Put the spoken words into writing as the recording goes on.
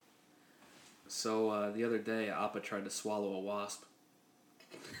So the other day, Appa tried to swallow a wasp.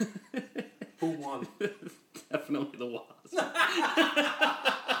 Who won? Definitely the wasp.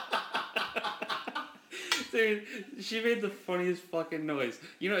 Dude, she made the funniest fucking noise.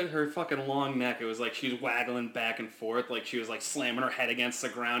 You know, her fucking long neck, it was like she was waggling back and forth, like she was like slamming her head against the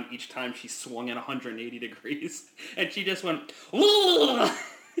ground each time she swung at 180 degrees. And she just went, Whoa!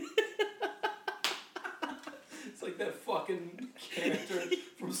 It's like that fucking character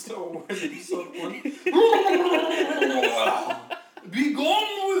from Star Wars Episode 1. Be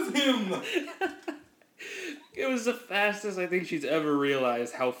gone with him! It was the fastest I think she's ever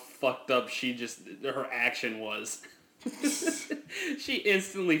realized how fucked up her action was. She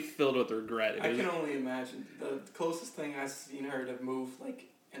instantly filled with regret. I can only imagine. The closest thing I've seen her to move like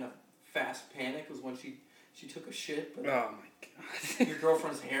in a fast panic was when she took a shit. But oh my god. Your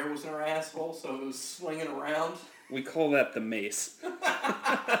girlfriend's hair was in her asshole, so it was swinging around. We call that the mace.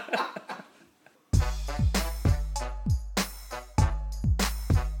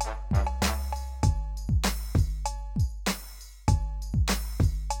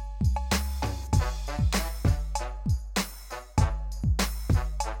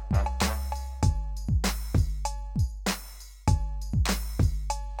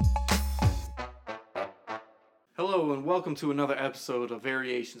 Hello and welcome to another episode of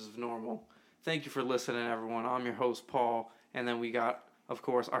Variations of Normal. Thank you for listening, everyone. I'm your host, Paul, and then we got, of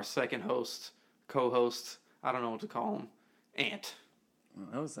course, our second host, co-host, I don't know what to call him, Ant.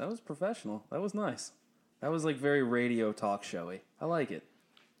 That was professional. That was nice. That was like very radio talk showy. I like it.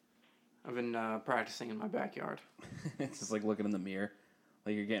 I've been practicing in my backyard. It's just like looking in the mirror,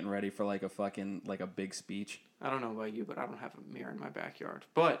 like you're getting ready for like a big speech. I don't know about you, but I don't have a mirror in my backyard.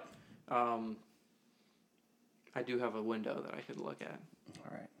 But I do have a window that I could look at.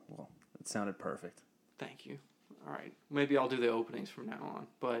 All right. Well, it sounded perfect. Thank you. All right. Maybe I'll do the openings from now on.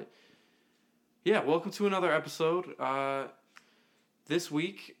 But yeah, welcome to another episode. This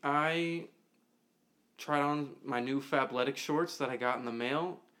week I tried on my new Fabletics shorts that I got in the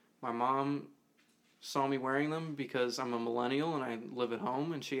mail. My mom saw me wearing them because I'm a millennial and I live at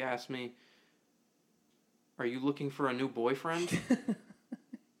home, and she asked me, "Are you looking for a new boyfriend?"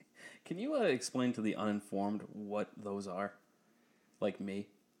 Can you explain to the uninformed what those are? Like me?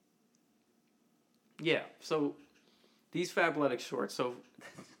 Yeah, so these Fabletics shorts, Sounds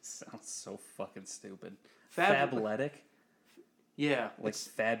so fucking stupid. Fab- Fabletic? Yeah. Like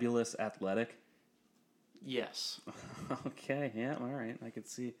fabulous athletic? Yes. Okay, yeah, all right, I could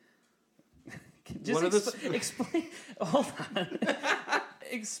see. Explain. Hold on.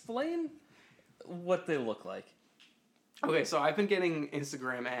 Explain what they look like. Okay, so I've been getting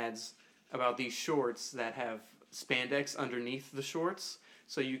Instagram ads about these shorts that have spandex underneath the shorts,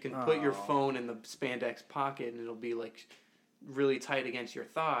 so you can put your phone in the spandex pocket and it'll be like really tight against your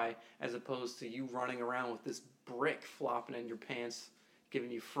thigh, as opposed to you running around with this brick flopping in your pants,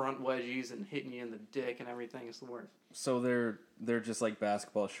 giving you front wedgies and hitting you in the dick and everything. It's the worst. So they're just like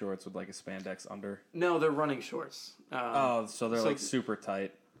basketball shorts with like a spandex under? No, they're running shorts. So they're like super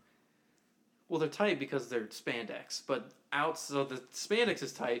tight. Well, they're tight because they're spandex, but so the spandex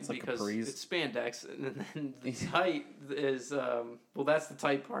is tight because it's spandex, and then the tight is, that's the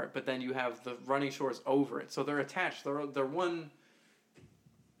tight part, but then you have the running shorts over it, so they're attached. They're one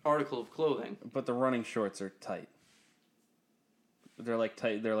article of clothing. But the running shorts are tight. They're like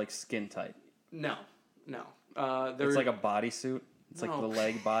tight. They're like skin tight. No. It's like a bodysuit. It's like the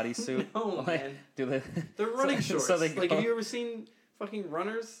leg bodysuit. No, man. They're running shorts. So have you ever seen fucking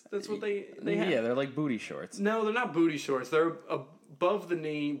runners? That's what they have. Yeah, they're like booty shorts. No, they're not booty shorts. They're above the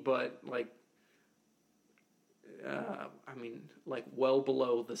knee, but like well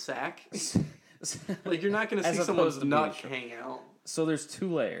below the sack. Like you're not going to see someone's nut hang out. So there's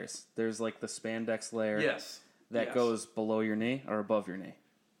two layers. There's like the spandex layer. Yes. That goes below your knee or above your knee?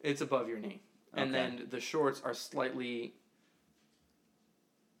 It's above your knee. Okay. And then the shorts are slightly...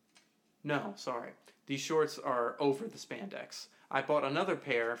 No, sorry. These shorts are over the spandex. I bought another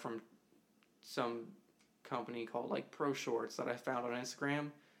pair from some company called like Pro Shorts that I found on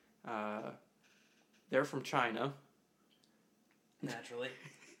Instagram. They're from China. Naturally.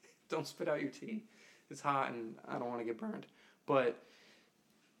 Don't spit out your tea. It's hot and I don't want to get burned. But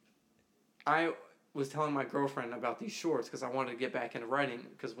I was telling my girlfriend about these shorts because I wanted to get back into writing,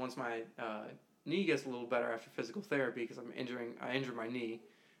 because once my knee gets a little better after physical therapy, because I injured my knee.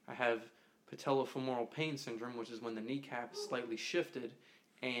 I have patellofemoral pain syndrome, which is when the kneecap is slightly shifted,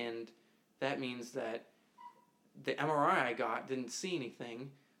 and that means that the MRI I got didn't see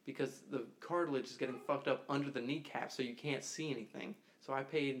anything because the cartilage is getting fucked up under the kneecap, so you can't see anything. So I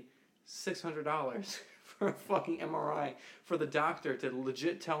paid $600 for a fucking MRI for the doctor to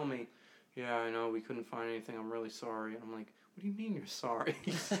legit tell me, yeah, I know, we couldn't find anything. I'm really sorry. And I'm like, what do you mean you're sorry?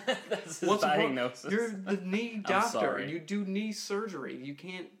 That's his What's wrong? diagnosis. You're the knee I'm doctor. sorry. You do knee surgery. You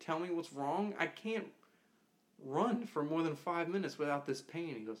can't tell me what's wrong? I can't run for more than 5 minutes without this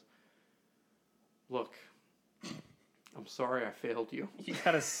pain. He goes, look, I'm sorry I failed you. You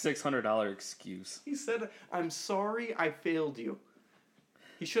got a $600 excuse. He said, I'm sorry I failed you.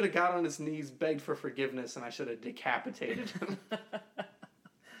 He should have got on his knees, begged for forgiveness, and I should have decapitated him.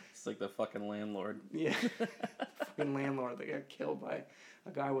 It's like the fucking landlord. Yeah. Fucking landlord that got killed by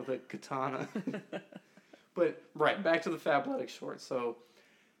a guy with a katana. But, right, back to the Fabletics shorts. So,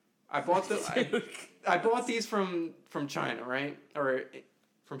 I bought I bought these from China, right? Or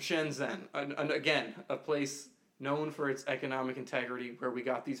from Shenzhen. And again, a place known for its economic integrity, where we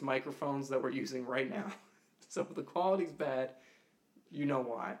got these microphones that we're using right now. So the quality's bad. You know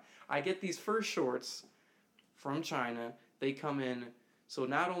why. I get these first shorts from China. They come in. So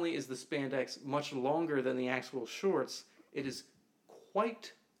not only is the spandex much longer than the actual shorts, it is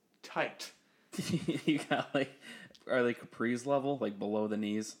quite tight. You got like, are they capris level, like below the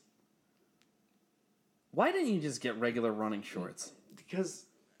knees? Why didn't you just get regular running shorts? Because...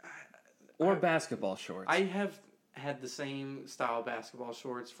 Or basketball shorts? I have had the same style basketball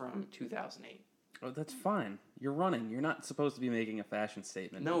shorts from 2008. Oh, that's fine. You're running. You're not supposed to be making a fashion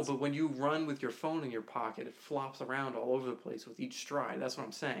statement. No, but when you run with your phone in your pocket, it flops around all over the place with each stride. That's what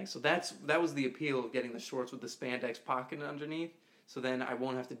I'm saying. So that was the appeal of getting the shorts with the spandex pocket underneath. So then I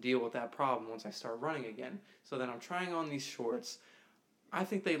won't have to deal with that problem once I start running again. So then I'm trying on these shorts. I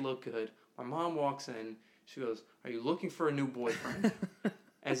think they look good. My mom walks in. She goes, "Are you looking for a new boyfriend?"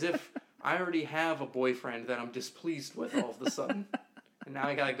 As if I already have a boyfriend that I'm displeased with all of a sudden. And now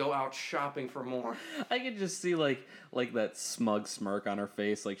I gotta go out shopping for more. I could just see like that smug smirk on her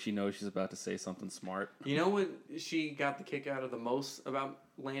face, like she knows she's about to say something smart. You know what she got the kick out of the most about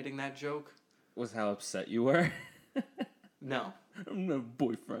landing that joke? Was how upset you were. No. I'm no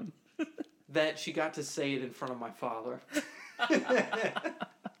boyfriend. That she got to say it in front of my father.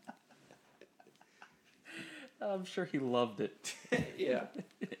 I'm sure he loved it. Yeah.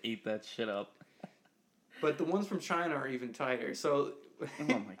 Ate that shit up. But the ones from China are even tighter. So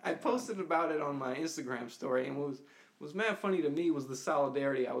I posted about it on my Instagram story, and what was mad funny to me was the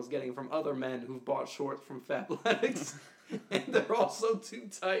solidarity I was getting from other men who've bought shorts from Fabletics. And they're also too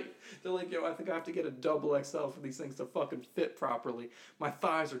tight. They're like, yo, I think I have to get a double XL for these things to fucking fit properly. My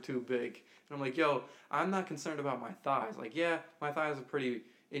thighs are too big. And I'm like, yo, I'm not concerned about my thighs. Like, yeah, my thighs are pretty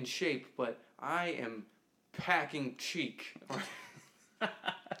in shape, but I am packing cheek.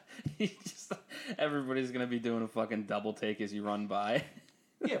 Everybody's gonna be doing a fucking double take as you run by.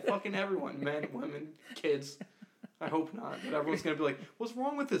 Yeah, fucking everyone. Men, women, kids. I hope not. But everyone's gonna be like, what's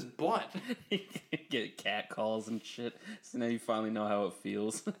wrong with his butt? Get cat calls and shit. So now you finally know how it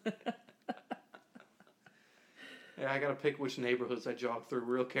feels. Yeah, I gotta pick which neighborhoods I jog through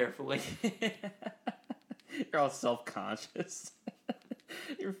real carefully. You're all self-conscious.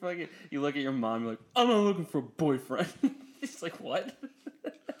 You look at your mom, you're like, I'm not looking for a boyfriend. She's like, what?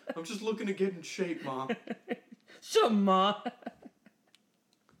 I'm just looking to get in shape, Mom. Shut up, Ma.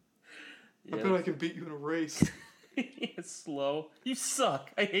 I bet I can beat you in a race. It's slow. You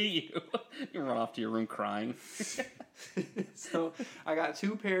suck. I hate you. You run off to your room crying. So I got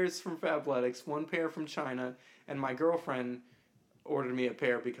 2 pairs from Fabletics, 1 pair from China, and my girlfriend ordered me a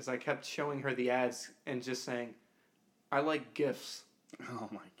pair because I kept showing her the ads and just saying, I like gifts. Oh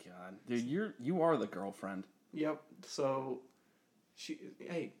my god. Dude, you are the girlfriend. Yep. So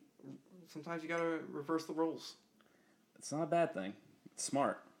hey, sometimes you gotta reverse the roles. It's not a bad thing. It's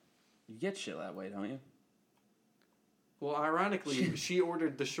smart. You get shit that way, don't you? Well, ironically, she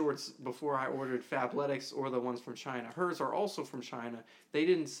ordered the shorts before I ordered Fabletics or the ones from China. Hers are also from China. They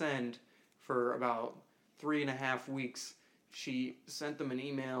didn't send for about 3.5 weeks. She sent them an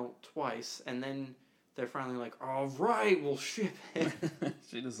email twice, and then they're finally like, all right, we'll ship it.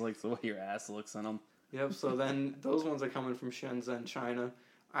 She just likes the way your ass looks in them. Yep, so then those ones are coming from Shenzhen, China.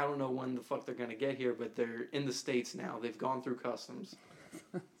 I don't know when the fuck they're going to get here, but they're in the States now. They've gone through customs.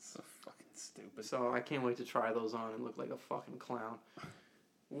 So fucking stupid. So I can't wait to try those on and look like a fucking clown.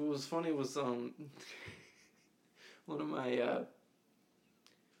 What was funny was one of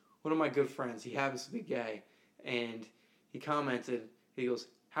my good friends, he happens to be gay, and he commented, he goes,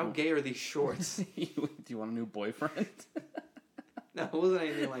 how gay are these shorts? Do you want a new boyfriend? No, it wasn't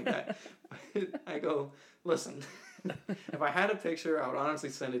anything like that. I go, listen, if I had a picture, I would honestly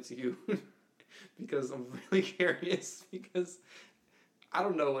send it to you because I'm really curious because I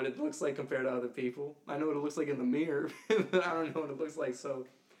don't know what it looks like compared to other people. I know what it looks like in the mirror, but I don't know what it looks like. So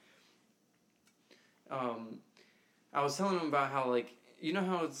I was telling him about how, like, you know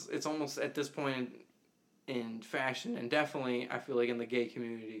how it's almost at this point in fashion, and definitely I feel like in the gay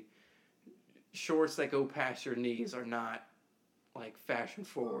community, shorts that go past your knees are not like fashion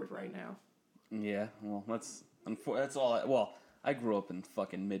forward right now. Yeah, well, that's all. Well, I grew up in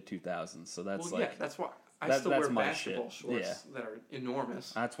fucking mid 2000s, so that's that's why I still wear basketball shorts Yeah. that are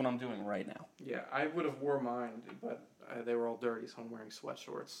enormous. That's what I'm doing right now. Yeah, I would have wore mine, but they were all dirty, so I'm wearing sweat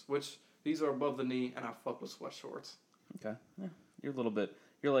shorts. Which these are above the knee, and I fuck with sweat shorts. Okay, yeah, you're a little bit.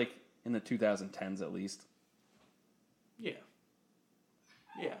 You're like in the 2010s at least. Yeah.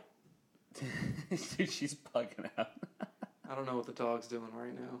 Yeah. Dude, she's bugging out. I don't know what the dog's doing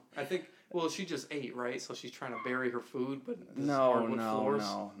right now. I think, well, she just ate, right? So she's trying to bury her food, but this is hardwood floors.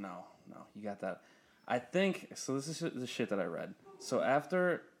 No. You got that. I think, so this is the shit that I read. So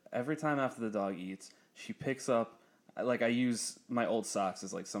every time after the dog eats, she picks up, like I use my old socks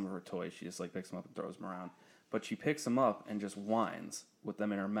as like some of her toys. She just like picks them up and throws them around. But she picks them up and just whines with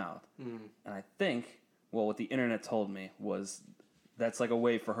them in her mouth. Mm. And I think, well, what the internet told me was that's like a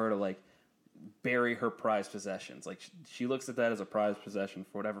way for her to like bury her prized possessions. Like she looks at that as a prized possession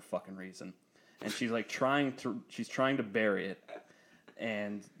for whatever fucking reason, and she's like trying to bury it,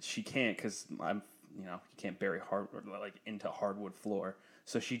 and she can't because you can't bury hardwood like into hardwood floor.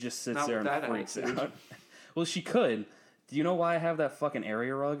 So she just sits there and freaks out. Well, she could. Do you know why I have that fucking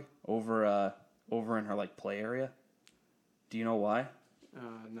area rug over in her like play area? Do you know why?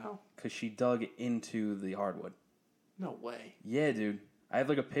 No. Because she dug into the hardwood. No way. Yeah, dude. I have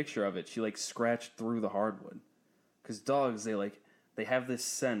like a picture of it. She like scratched through the hardwood. Because dogs, they have this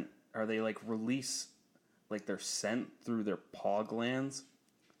scent, or they like release like their scent through their paw glands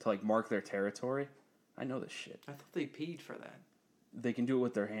to like mark their territory. I know this shit. I thought they peed for that. They can do it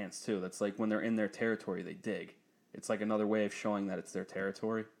with their hands too. That's like when they're in their territory, they dig. It's like another way of showing that it's their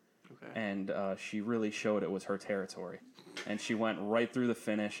territory. Okay. And she really showed it was her territory. And she went right through the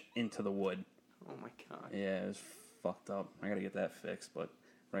finish into the wood. Oh my god. Yeah, it was fucked up. I gotta get that fixed, but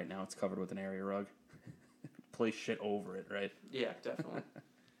right now it's covered with an area rug. Place shit over it, right? Yeah, definitely.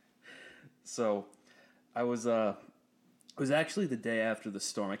 So, it was actually the day after the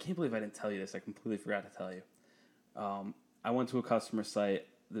storm. I can't believe I didn't tell you this. I completely forgot to tell you. I went to a customer site.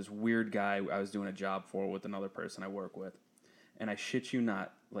 This weird guy I was doing a job for with another person I work with. And I shit you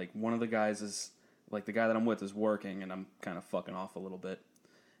not, like one of the guys is, like the guy that I'm with is working and I'm kind of fucking off a little bit.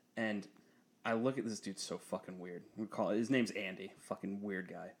 And I look at this dude so fucking weird. His name's Andy. Fucking weird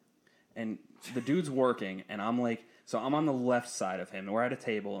guy. And the dude's working, and I'm like, so I'm on the left side of him. We're at a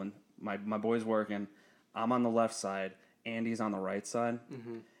table, and my boy's working. I'm on the left side. Andy's on the right side.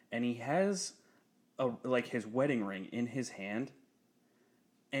 Mm-hmm. And he has his wedding ring in his hand.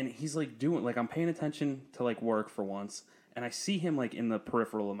 And he's like doing, like I'm paying attention to like work for once. And I see him like in the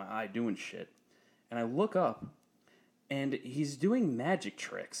peripheral of my eye doing shit. And I look up, and he's doing magic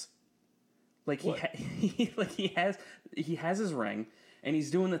tricks. Like he has his ring, and he's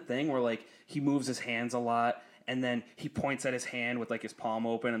doing the thing where like he moves his hands a lot, and then he points at his hand with like his palm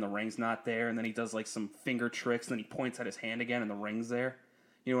open, and the ring's not there, and then he does like some finger tricks, and then he points at his hand again, and the ring's there.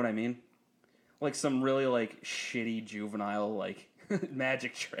 You know what I mean? Like some really like shitty juvenile like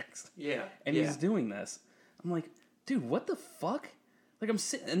magic tricks. Yeah. And he's doing this. I'm like, dude, what the fuck? Like I'm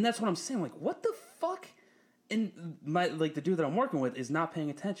sitting, and that's what I'm saying. Like, what the fuck? And my like the dude that I'm working with is not paying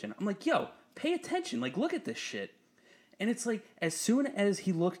attention. I'm like, yo, pay attention. Like, look at this shit. And it's like, as soon as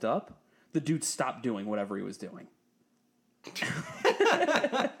he looked up, the dude stopped doing whatever he was doing.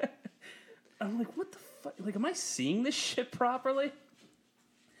 I'm like, what the fuck? Like, am I seeing this shit properly?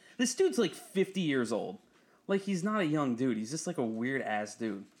 This dude's like 50 years old. Like, he's not a young dude. He's just like a weird ass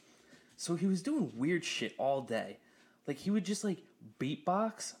dude. So he was doing weird shit all day. Like, he would just like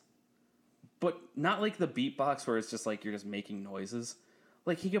beatbox, but not like the beatbox where it's just like you're just making noises.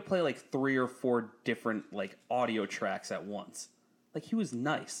 Like, he could play like 3 or 4 different like audio tracks at once. Like, he was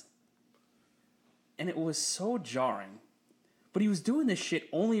nice. And it was so jarring. But he was doing this shit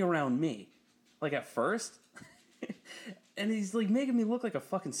only around me. Like, at first. And he's like making me look like a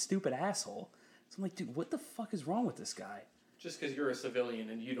fucking stupid asshole. So I'm like, dude, what the fuck is wrong with this guy? Just because you're a civilian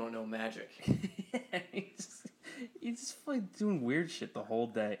and you don't know magic. Yeah, he's just like doing weird shit the whole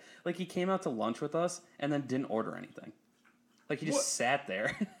day. Like, he came out to lunch with us and then didn't order anything. Like, he just sat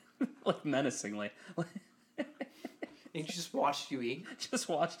there, like, menacingly. He just watched you eat? Just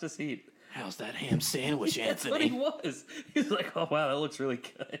watched us eat. How's that ham sandwich, Anthony? That's what he was. He was like, oh, wow, that looks really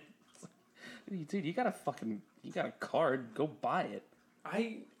good. Dude, you got a card. Go buy it.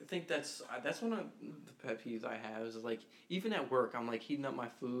 I think that's one of the pet peeves I have is like even at work I'm like heating up my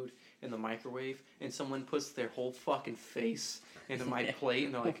food in the microwave and someone puts their whole fucking face into my plate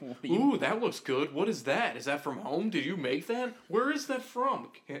and they're like, "Ooh, that looks good. What is that? Is that from home? Did you make that? Where is that from?"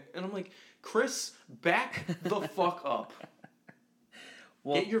 And I'm like, "Chris, back the fuck up.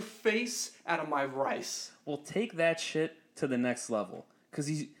 Well, Get your face out of my rice." well, take that shit to the next level. Because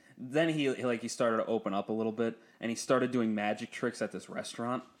he started to open up a little bit, and he started doing magic tricks at this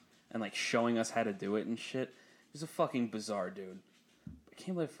restaurant, and like showing us how to do it and shit. He's a fucking bizarre dude. I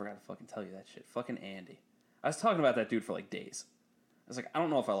can't believe I forgot to fucking tell you that shit. Fucking Andy. I was talking about that dude for like days. I was like, I don't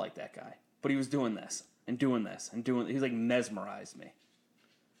know if I like that guy, but he was doing this and doing this and doing. He's like mesmerized me.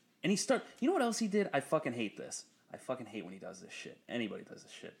 And you know what else he did? I fucking hate this. I fucking hate when he does this shit. Anybody does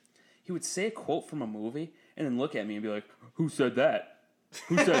this shit. He would say a quote from a movie and then look at me and be like, "Who said that?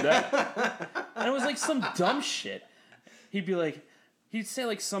 Who said that?" And it was like some dumb shit. He'd say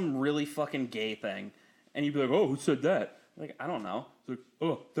like some really fucking gay thing, and he'd be like, "Oh, who said that?" Like, I don't know. He's like,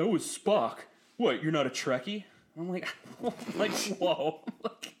 "Oh, that was Spock. What? You're not a Trekkie?" I'm like, whoa,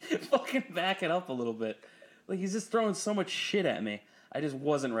 like, fucking back it up a little bit. Like, he's just throwing so much shit at me. I just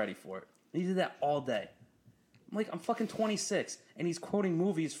wasn't ready for it. He did that all day. I'm like, I'm fucking 26, and he's quoting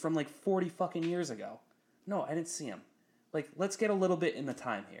movies from like 40 fucking years ago. No, I didn't see him. Like, let's get a little bit in the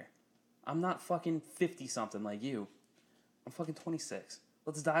time here. I'm not fucking 50-something like you. I'm fucking 26.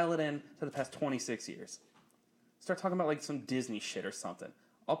 Let's dial it in to the past 26 years. Start talking about like some Disney shit or something.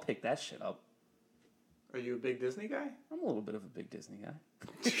 I'll pick that shit up. Are you a big Disney guy? I'm a little bit of a big Disney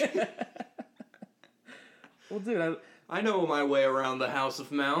guy. Well, dude, I know my way around the House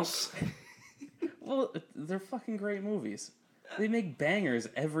of Mouse. Well, they're fucking great movies. They make bangers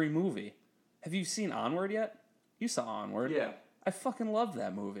every movie. Have you seen Onward yet? You saw Onward. Yeah. I fucking loved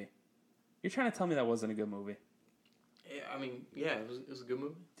that movie. You're trying to tell me that wasn't a good movie? Yeah, I mean, yeah, it was a good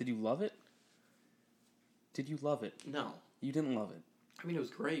movie. Did you love it? Did you love it? No. You didn't love it? I mean, it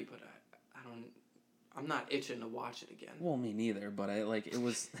was great, but I'm not itching to watch it again. Well, me neither, but it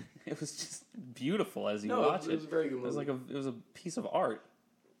was just beautiful as you watch it. It was a very good movie. It was a piece of art.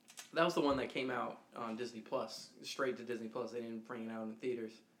 That was the one that came out on Disney Plus, straight to Disney Plus. They didn't bring it out in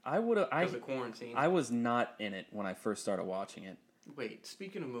theaters. Because of quarantine. I was not in it when I first started watching it. Wait,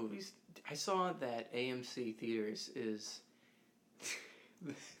 speaking of movies, I saw that AMC Theaters is...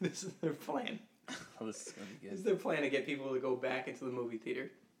 this is their plan. Oh, this is going to be good. This is their plan to get people to go back into the movie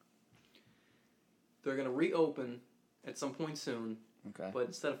theater. They're going to reopen at some point soon. Okay. But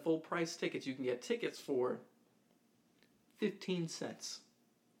instead of full price tickets, you can get tickets for 15 cents.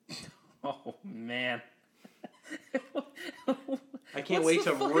 Oh, man. I can't wait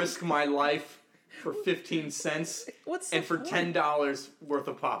to risk my life for 15 cents and for $10 worth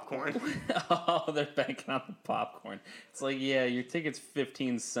of popcorn. Oh, they're banking on the popcorn. It's like, yeah, your ticket's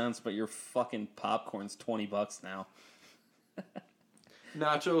 15 cents, but your fucking popcorn's $20 now.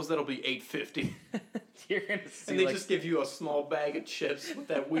 Nachos, that'll be $8.50. You're gonna see, and they just give you a small bag of chips with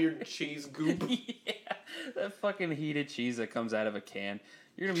that weird cheese goop. Yeah, that fucking heated cheese that comes out of a can.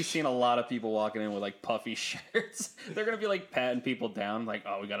 You're gonna be seeing a lot of people walking in with like puffy shirts. They're gonna be like patting people down, like,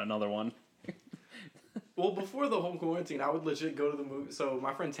 "Oh, we got another one." Well, before the whole quarantine, I would legit go to the movie. So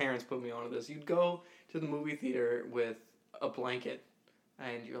my friend Terrence put me onto this. You'd go to the movie theater with a blanket.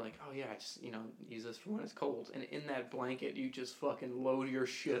 And you're like, "Oh yeah, I just, use this for when it's cold." And in that blanket, you just fucking load your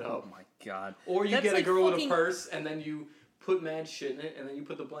shit up. Oh my god. Or you get a girl with a purse, and then you put mad shit in it, and then you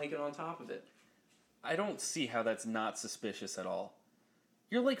put the blanket on top of it. I don't see how that's not suspicious at all.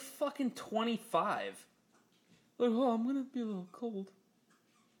 You're like fucking 25. Like, oh, I'm gonna be a little cold.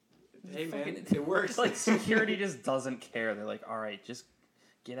 Hey man, it works. Like security just doesn't care. They're like, "All right, just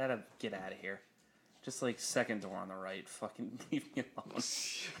get out of here." Just like second door on the right. Fucking leave me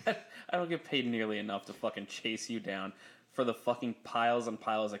alone. I don't get paid nearly enough to fucking chase you down for the fucking piles and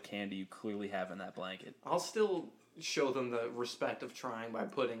piles of candy you clearly have in that blanket. I'll still show them the respect of trying by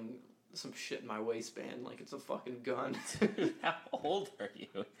putting some shit in my waistband like it's a fucking gun. How old are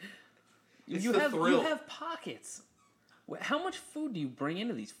you? It's You the have thrill. You have pockets. How much food do you bring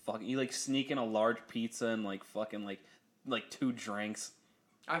into these fucking? You like sneak in a large pizza and like fucking like 2 drinks.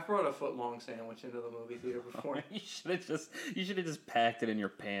 I've brought a foot-long sandwich into the movie theater before. You should have just packed it in your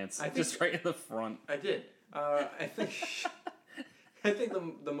pants, just right in the front. I did. I think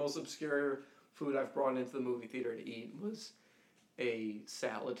the most obscure food I've brought into the movie theater to eat was a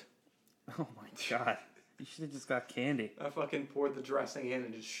salad. Oh my god! You should have just got candy. I fucking poured the dressing in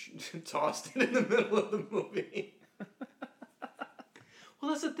and just tossed it in the middle of the movie.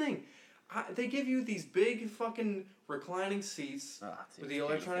 Well, that's the thing. They give you these big fucking reclining seats with the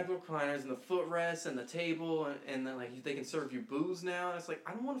electronic recliners and the footrests and the table and then like they can serve you booze now. And it's like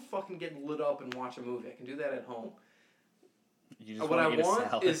I don't want to fucking get lit up and watch a movie. I can do that at home. What I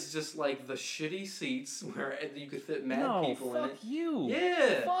want is just like the shitty seats where you could fit mad people in it. Fuck you.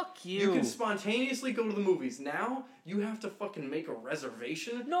 Yeah. Fuck you. You can spontaneously go to the movies. Now you have to fucking make a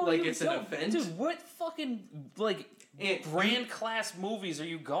reservation. No, like you it's don't. an event. Dude, what fucking like grand class movies are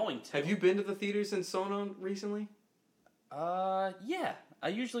you going to? Have you been to the theaters in Sono recently? Yeah. I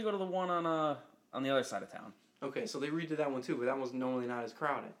usually go to the one on the other side of town. Okay, so they redid that one too, but that one's normally not as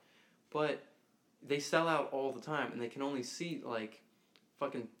crowded. But they sell out all the time, and they can only seat like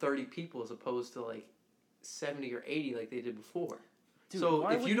fucking 30 people as opposed to like 70 or 80 like they did before. Dude, so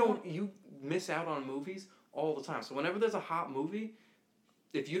if you miss out on movies all the time. So whenever there's a hot movie,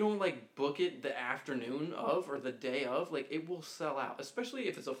 if you don't like book it the afternoon of or the day of, like it will sell out. Especially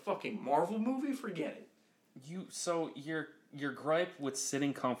if it's a fucking Marvel movie, forget it. Your gripe with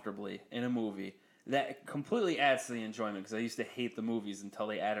sitting comfortably in a movie, that completely adds to the enjoyment, because I used to hate the movies until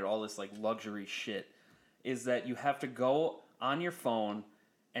they added all this like luxury shit, is that you have to go on your phone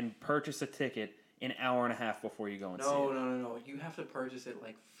and purchase a ticket an hour and a half before you go and see it. No. You have to purchase it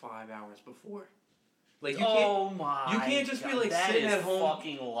like 5 hours before. Like you can't just be like sitting at home.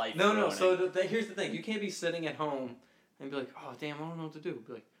 Fucking life. No. So here's the thing: you can't be sitting at home and be like, "Oh damn, I don't know what to do."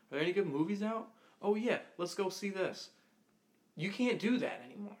 Be like, "Are there any good movies out?" "Oh yeah, let's go see this." You can't do that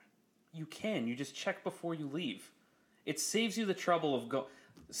anymore. You can. You just check before you leave. It saves you the trouble of go.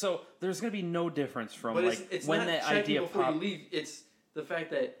 So there's going to be no difference from it's when not that checking idea before popped. you leave. It's the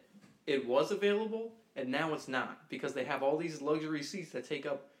fact that it was available and now it's not, because they have all these luxury seats that take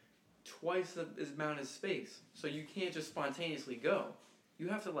up twice the amount of space. So you can't just spontaneously go. You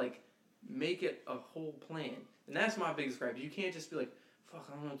have to like make it a whole plan. And that's my biggest gripe. You can't just be like, "Fuck,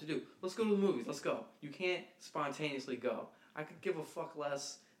 I don't know what to do. Let's go to the movies. Let's go." You can't spontaneously go. I could give a fuck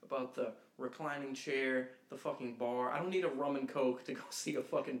less about the reclining chair, the fucking bar. I don't need a rum and coke to go see a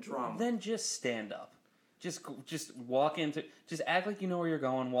fucking drama. Then just stand up. Just walk into. Just act like you know where you're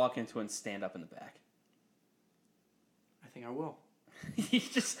going. Walk into it and stand up in the back. I think I will.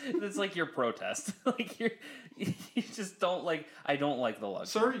 It's like your protest. Like you just don't like. I don't like the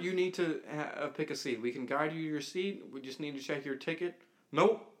luxury. Sir, you need to pick a seat. We can guide you to your seat. We just need to check your ticket.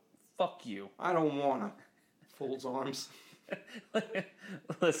 Nope. Fuck you. I don't wanna. Folds arms.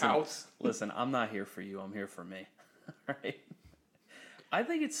 Listen, I'm not here for you. I'm here for me. All right? I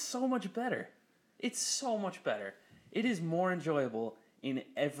think it's so much better. It's so much better. It is more enjoyable in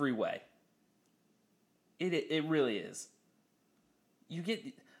every way. It really is. You get...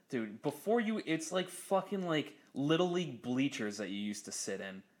 Dude, it's like fucking like Little League bleachers that you used to sit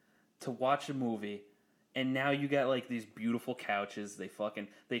in to watch a movie, and now you got like these beautiful couches.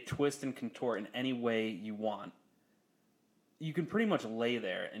 They twist and contort in any way you want. You can pretty much lay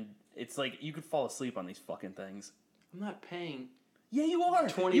there, and it's like you could fall asleep on these fucking things. I'm not paying. Yeah, you are.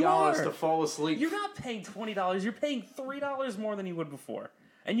 $20 to fall asleep. You're not paying $20. You're paying $3 more than you would before.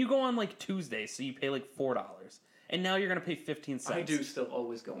 And you go on like Tuesday, so you pay like $4. And now you're gonna pay 15 cents. I do still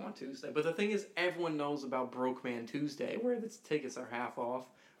always go on Tuesday, but the thing is, everyone knows about Broke Man Tuesday, where the tickets are half off.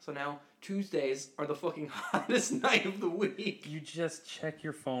 So now Tuesdays are the fucking hottest night of the week. You just check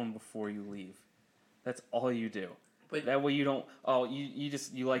your phone before you leave. That's all you do. But that way you don't. Oh,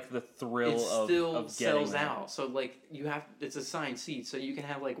 you like the thrill of getting it still sells there. out. So like it's assigned seats, so you can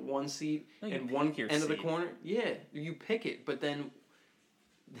have like one seat in one end of the corner. Yeah, you pick it, but then.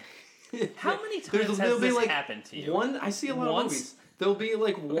 How many times has this happened to you? I see a lot of movies. There'll be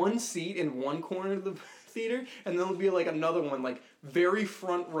like one seat in one corner of the theater, and there'll be like another one, like very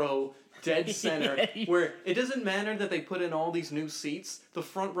front row, dead center, where it doesn't matter that they put in all these new seats. The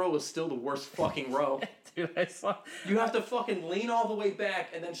front row is still the worst fucking row. Dude, I saw. You have to fucking lean all the way back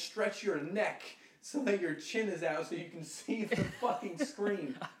and then stretch your neck so that your chin is out so you can see the fucking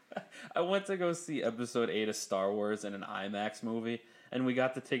screen. I went to go see episode 8 of Star Wars in an IMAX movie, and we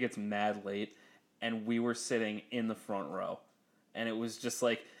got the tickets mad late, and we were sitting in the front row. And it was just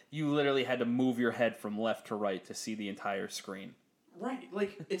like, you literally had to move your head from left to right to see the entire screen. Right,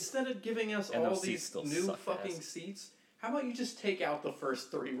 like, instead of giving us all these new fucking seats, how about you just take out the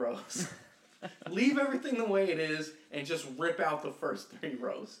first 3 rows? Leave everything the way it is, and just rip out the first 3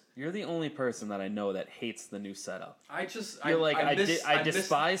 rows. You're the only person that I know that hates the new setup. I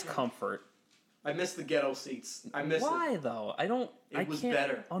despise comfort. I miss the ghetto seats. Why though? I can't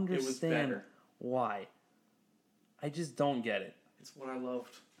better. understand it was better. Why. I just don't get it. It's what I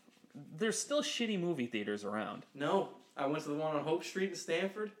loved. There's still shitty movie theaters around. No, I went to the one on Hope Street in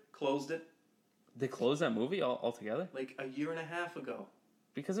Stanford. Closed it. They closed that movie altogether? Like a year and a half ago.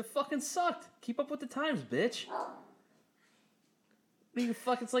 Because it fucking sucked. Keep up with the times, bitch.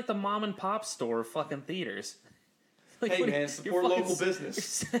 It's like the mom and pop store of fucking theaters. Like, Hey man, support local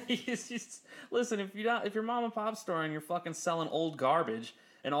business. Listen, if your mom and pop store and you're fucking selling old garbage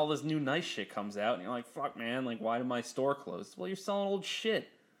and all this new nice shit comes out and you're like, fuck man, like why did my store close? Well, you're selling old shit.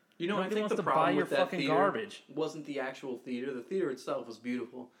 You know, Nobody I think wants the to buy problem your with that fucking theater garbage. wasn't the actual theater. The theater itself was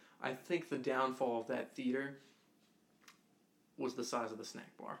beautiful. I think the downfall of that theater was the size of the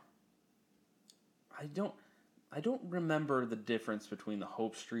snack bar. I don't remember the difference between the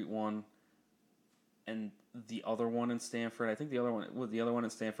Hope Street one and the other one in Stanford. I think the other one in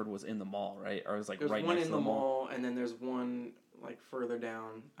Stanford was in the mall, right? Or it was like There's right one next in to the the mall. mall, and then there's one like further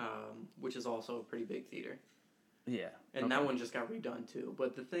down, which is also a pretty big theater. Yeah. And okay. that one just got redone too.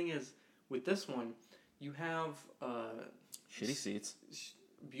 But the thing is, with this one, you have Shitty seats.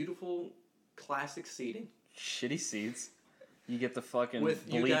 Beautiful classic seating. Shitty seats. You get the fucking With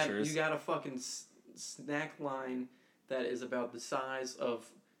bleachers. you got a fucking snack line that is about the size of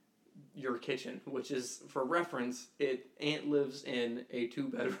your kitchen, which is, for reference, Aunt lives in a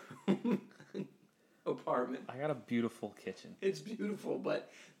 2-bedroom apartment. I got a beautiful kitchen. It's beautiful,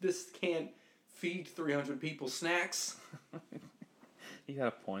 but this can't feed 300 people snacks. You got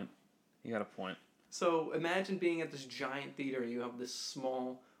a point. So imagine being at this giant theater and you have this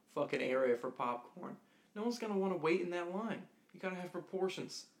small fucking area for popcorn. No one's gonna want to wait in that line. You gotta have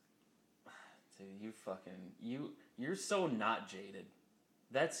proportions. Dude, you're so not jaded.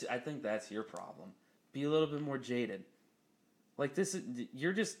 I think that's your problem. Be a little bit more jaded. Like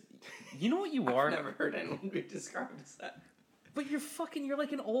you're just, you know what you are? I've never heard anyone be described as that. But you're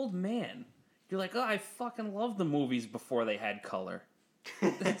like an old man. You're like, oh, I fucking love the movies before they had color.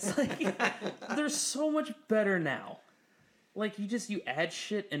 It's like, they're so much better now. Like, you add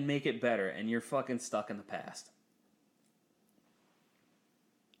shit and make it better, and you're fucking stuck in the past.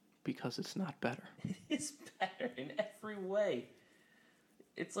 Because it's not better. It is better in every way.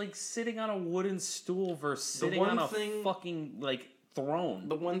 It's like sitting on a wooden stool versus sitting on a fucking, like, throne.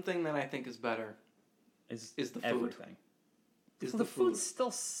 The one thing that I think is better is the food. Everything. The food still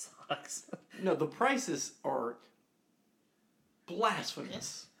sucks. No, the prices are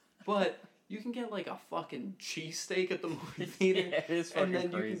blasphemous. But you can get like a fucking cheesesteak at the movie theater. Yeah, it is fucking and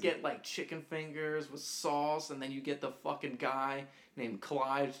then crazy. you can get like chicken fingers with sauce, and then you get the fucking guy named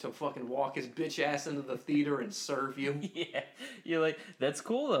Clyde to fucking walk his bitch ass into the theater and serve you. Yeah. You're like, that's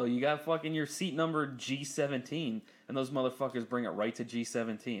cool though. You got fucking your seat number G17, and those motherfuckers bring it right to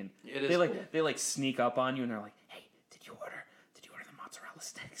G17. It is they cool. They like sneak up on you and they're like, hey, did you order the mozzarella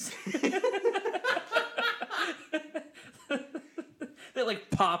sticks? They like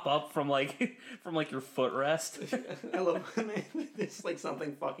pop up from like your footrest. I love when it's like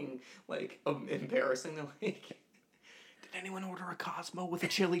something fucking like embarrassing. They're like, did anyone order a Cosmo with a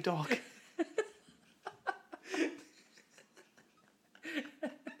chili dog?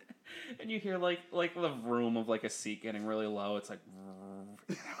 And you hear like the vroom of like a seat getting really low. It's like,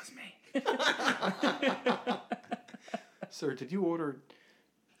 that was me. Sir, did you order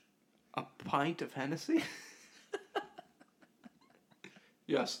a pint of Hennessy?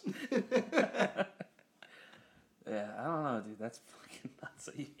 Yes. Yeah, I don't know, dude. That's fucking nuts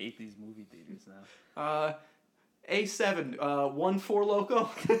that you hate these movie theaters now. A7, 1-4 Loco.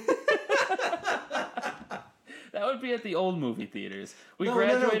 That would be at the old movie theaters. We No.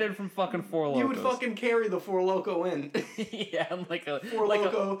 graduated from fucking Four Locos. You would fucking carry the 4 Loco in. Yeah, I'm like a 4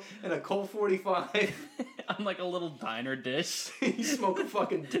 Loco and a Colt 45. I'm like a little diner dish. You smoke a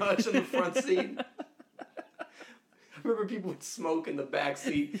fucking Dutch in the front seat. I remember people would smoke in the back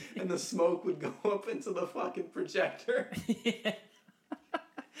seat, and the smoke would go up into the fucking projector. Yeah.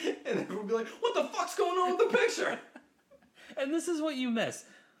 And everyone would be like, what the fuck's going on with the picture? And this is what you miss.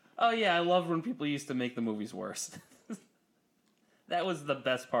 Oh yeah, I loved when people used to make the movies worse. That was the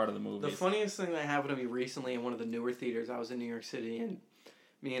best part of the movies. The funniest thing that happened to me recently in one of the newer theaters, I was in New York City, and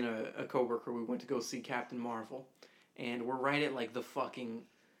me and a coworker, we went to go see Captain Marvel. And we're right at like the fucking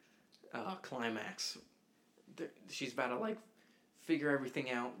climax. She's about to like figure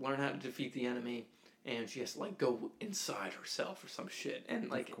everything out, learn how to defeat the enemy, and she has to like go inside herself or some shit. And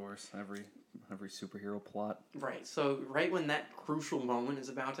like, of course, every superhero plot. right. So right when that crucial moment is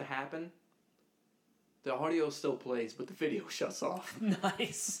about to happen, the audio still plays, but the video shuts off.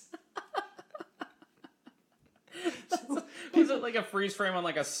 Nice. Was it like a freeze frame on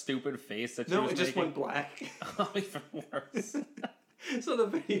like a stupid face that she No, was it just making? went black. Oh, even worse. So the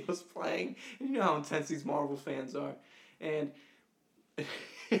video's playing, and you know how intense these Marvel fans are. And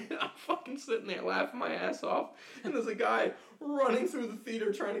I'm fucking sitting there laughing my ass off, and there's a guy running through the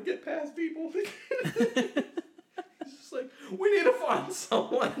theater trying to get past people. He's just like, We need to find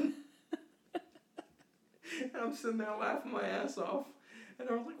someone. And I'm sitting there laughing my ass off. And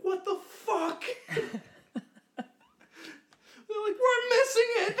I was like, what the fuck? They're like, we're missing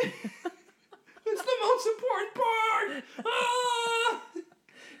it. It's the most important part. Ah!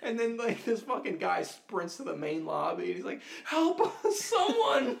 And then like this fucking guy sprints to the main lobby and he's like, help us,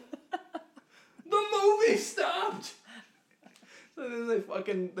 someone. The movie stopped. So then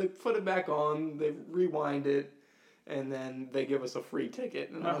they put it back on, they rewind it, and then they give us a free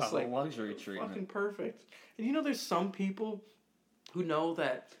ticket. And I was like, luxury treatment. Fucking perfect. And you know, there's some people who know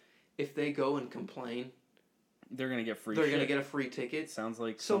that if they go and complain, they're gonna get free. They're gonna get a free ticket. Sounds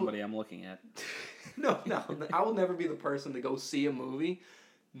like somebody I'm looking at. No, I will never be the person to go see a movie,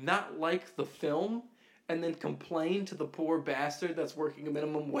 not like the film, and then complain to the poor bastard that's working a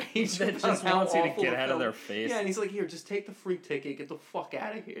minimum wage that just wants you to get out of their face. Yeah, and he's like, here, just take the free ticket, get the fuck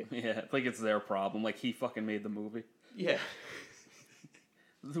out of here. Yeah, like it's their problem. Like he fucking made the movie. Yeah.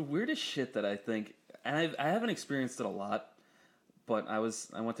 The weirdest shit that I think, and I haven't experienced it a lot, but I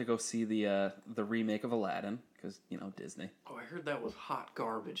went to go see the remake of Aladdin because Disney. Oh, I heard that was hot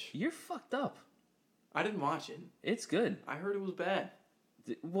garbage. You're fucked up. I didn't watch it. It's good. I heard it was bad.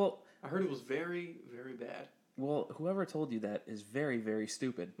 Well, I heard it was very, very bad. Well, whoever told you that is very, very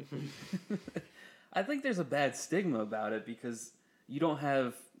stupid. I think there's a bad stigma about it because you don't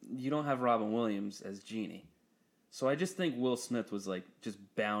have Robin Williams as Genie. So I just think Will Smith was like just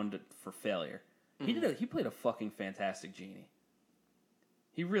bound for failure. Mm-hmm. He played a fucking fantastic Genie.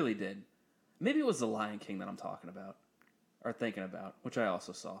 He really did. Maybe it was The Lion King that I'm talking about or thinking about, which I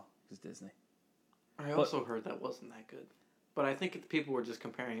also saw because Disney. I also heard that wasn't that good. But I think people were just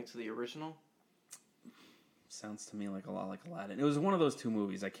comparing it to the original. Sounds to me like a lot like Aladdin. It was one of those two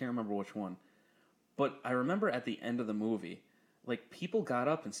movies. I can't remember which one. But I remember at the end of the movie, like, people got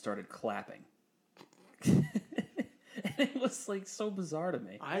up and started clapping. And it was, like, so bizarre to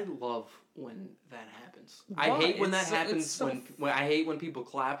me. I love when that happens. Why? I hate when that happens when I hate when people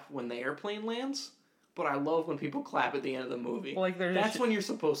clap when the airplane lands. But I love when people clap at the end of the movie. Well, like that's when you're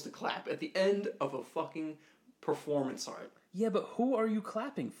supposed to clap. At the end of a fucking performance art. Yeah, but who are you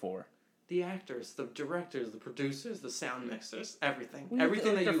clapping for? The actors, the directors, the producers, the sound mixers, everything. Well,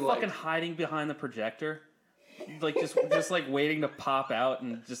 everything that you like. They're fucking hiding behind the projector. Like, just like waiting to pop out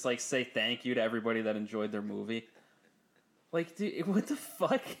and just like say thank you to everybody that enjoyed their movie. Like, dude, what the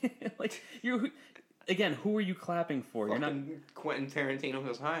fuck? Like, again, who are you clapping for? Fucking You're not. Quentin Tarantino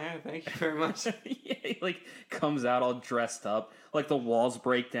goes, hi, thank you very much. Yeah, he, like, comes out all dressed up. Like, the walls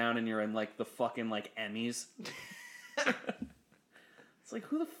break down and you're in, like, the fucking, like, Emmys. It's like,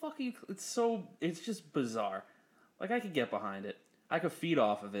 who the fuck are you... It's just bizarre. Like, I could get behind it. I could feed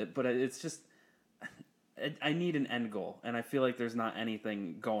off of it, but it's just... I need an end goal, and I feel like there's not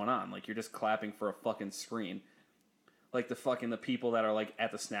anything going on. Like, you're just clapping for a fucking screen. Like, the people that are, like,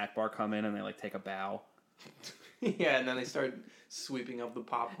 at the snack bar come in and they, like, take a bow. Yeah, and then they start sweeping up the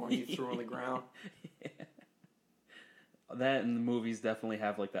popcorn you threw on the ground. Yeah. That and the movies definitely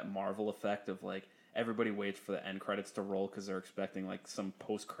have, like, that Marvel effect of, like, everybody waits for the end credits to roll because they're expecting, like, some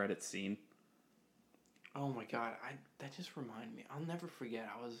post-credit scene. Oh, my God. That just reminded me. I'll never forget.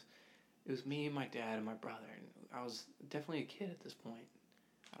 It was me and my dad and my brother, and I was definitely a kid at this point.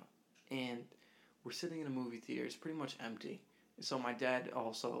 And we're sitting in a movie theater. It's pretty much empty. So my dad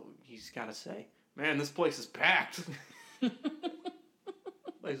also, he's got to say, man, this place is packed. This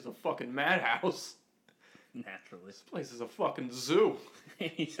place is a fucking madhouse. Naturally. This place is a fucking zoo.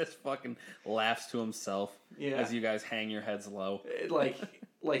 He just fucking laughs to himself as you guys hang your heads low.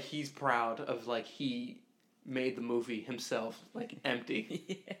 Like he's proud of, like, he made the movie himself, like,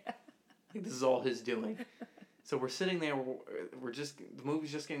 empty. Yeah. Like, this is all his doing. So we're sitting there, the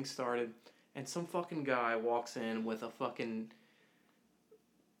movie's just getting started, and some fucking guy walks in with a fucking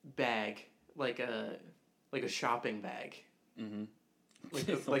bag, like a shopping bag. Mm-hmm.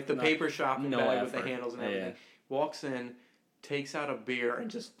 Like the paper shopping bag with the handles and everything. Yeah. Walks in, takes out a beer, and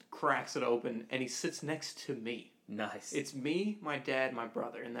just cracks it open, and he sits next to me. Nice. It's me, my dad, my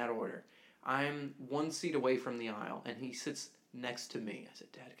brother, in that order. I'm one seat away from the aisle, and he sits next to me. I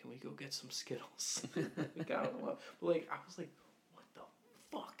said, Dad, can we go get some Skittles? Got him up. But, like, I was like, what the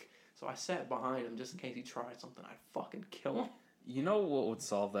fuck? So I sat behind him just in case he tried something. I'd fucking kill him. You know what would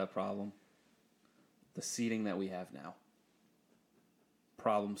solve that problem? The seating that we have now.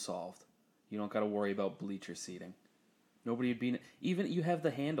 Problem solved. You don't got to worry about bleacher seating. Nobody would be... Even you have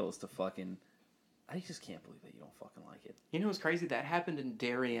the handles to fucking... I just can't believe that you don't fucking like it. You know what's crazy? That happened in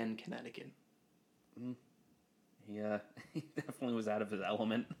Darien, Connecticut. Mm. Yeah, he definitely was out of his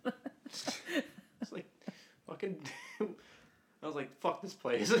element. It's like, fucking... I was like, fuck this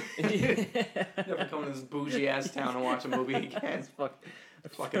place. Never come to this bougie ass town and watch a movie again. I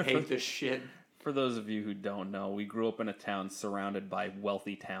fucking hate this shit. For those of you who don't know, we grew up in a town surrounded by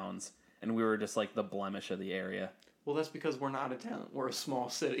wealthy towns, and we were just like the blemish of the area. Well, that's because we're not a town. We're a small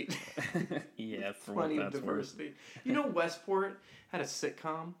city. Yeah, for Plenty what of that's diversity. worth. You know, Westport had a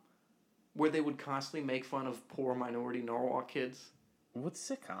sitcom where they would constantly make fun of poor minority Norwalk kids. What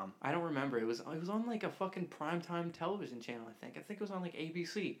sitcom? I don't remember. It was on like a fucking primetime television channel, I think. I think it was on like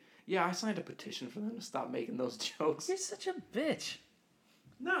ABC. Yeah, I signed a petition for them to stop making those jokes. You're such a bitch.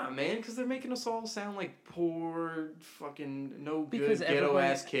 Nah, man, because they're making us all sound like poor, fucking no good, Because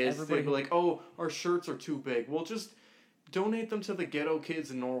ghetto-ass kids. They'd everybody- be like, oh, our shirts are too big. Well, just donate them to the ghetto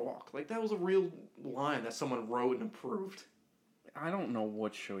kids in Norwalk. Like, that was a real line that someone wrote and approved. I don't know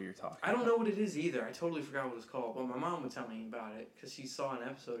what show you're talking I about. don't know what it is either. I totally forgot what it's called. But my mom would tell me about it because she saw an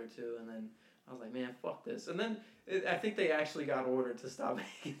episode or two, and then I was like, man, fuck this. And then I think they actually got ordered to stop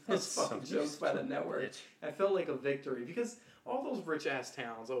making those That's fucking so jokes by the network. bitch. I felt like a victory because all those rich ass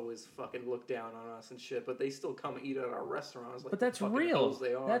towns always fucking look down on us and shit, but they still come eat at our restaurants. Like But that's the fucking real. hoes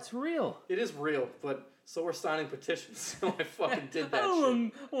they are. That's real. It is real, but so we're signing petitions. So I fucking did I that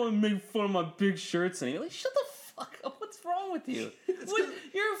don't shit. want to make fun of my big shirts and you're like, shut the fuck up. What's wrong with you?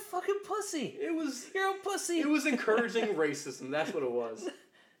 You're a fucking pussy. It was You're a pussy. it was encouraging racism. That's what it was.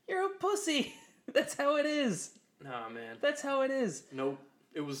 You're a pussy. That's how it is. Nah, man. That's how it is. Nope.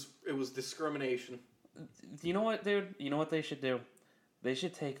 It was discrimination. You know what, dude? You know what they should do? They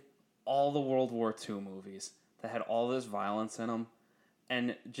should take all the World War II movies that had all this violence in them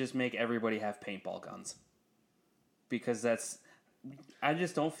and just make everybody have paintball guns. Because that's... I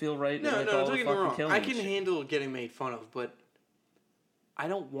just don't feel right No, with no, all don't the get me fucking wrong. killing I and can shit. handle getting made fun of, but I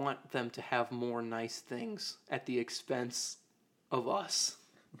don't want them to have more nice things at the expense of us.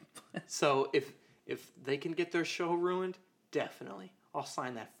 So if they can get their show ruined, definitely. I'll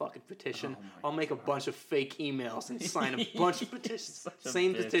sign that fucking petition. Oh my I'll make a bunch of fake emails and sign a bunch of petitions. Such a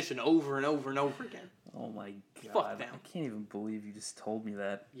Same bitch. petition over and over and over again. Oh my god. Fuck them. I can't even believe you just told me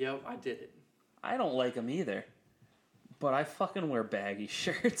that. Yep, I did it. I don't like them either. But I fucking wear baggy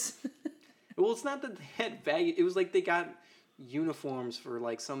shirts. Well, it's not that they had baggy. It was like they got uniforms for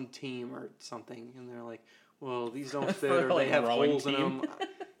like some team or something, and they're like, "Well, these don't fit, For, or like, they have rowing holes in team? them."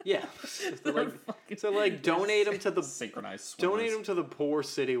 Yeah, They're like, fucking- so like donate them to the synchronized swimmers. donate them to the poor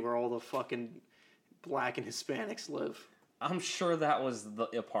city where all the fucking Black and Hispanics live. I'm sure that was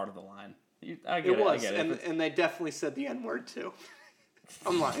a part of the line. I get It it. was, I get it. and they definitely said the N word too.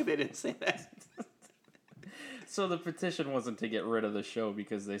 I'm lying, they didn't say that. So the petition wasn't to get rid of the show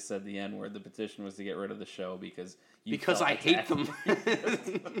because they said the N word. The petition was to get rid of the show because Because felt I hate attacked.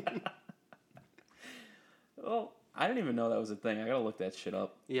 them. Well, I didn't even know that was a thing. I gotta look that shit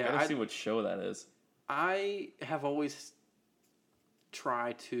up. Yeah, I gotta see what show that is. I have always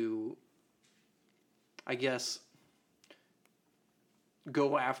tried to, I guess,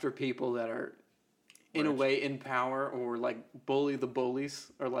 go after people that are, in a Rich. way, in power, or like bully the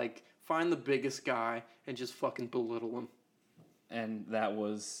bullies, or like find the biggest guy and just fucking belittle him. And that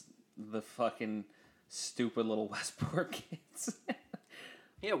was the fucking stupid little Westport kids.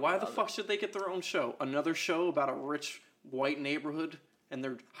 Yeah, why the fuck should they get their own show? Another show about a rich white neighborhood and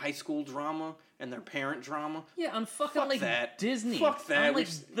their high school drama and their parent drama? Yeah, on fucking Fuck like that. Disney. Fuck that. On, like,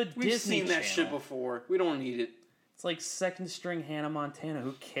 the We've Disney seen that shit Channel. before. We don't need it. It's like second string Hannah Montana.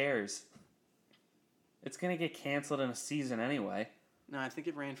 Who cares? It's gonna get canceled in a season anyway. No, I think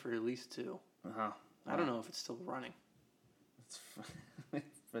it ran for at least 2. Uh-huh. I don't know if it's still running. It's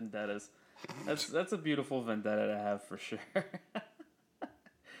vendettas. That's a beautiful vendetta to have for sure.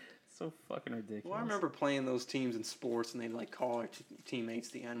 So fucking ridiculous. Well, I remember playing those teams in sports and they'd like call our teammates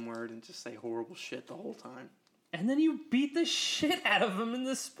the N-word and just say horrible shit the whole time. And then you beat the shit out of them in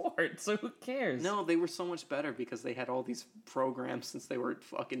the sport, so who cares? No, they were so much better because they had all these programs since they were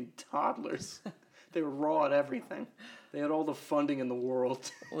fucking toddlers. They were raw at everything. They had all the funding in the world.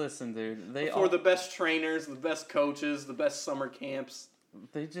 Listen, dude, For the best trainers, the best coaches, the best summer camps.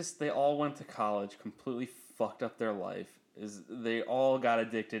 they all went to college, completely fucked up their life. They all got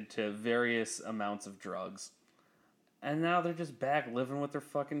addicted to various amounts of drugs. And now they're just back living with their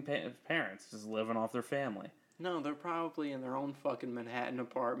fucking parents, just living off their family. No, they're probably in their own fucking Manhattan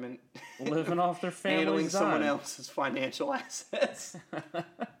apartment. Living off their family's handling someone dime. else's financial assets.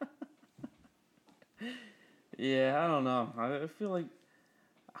 Yeah, I don't know. I feel like...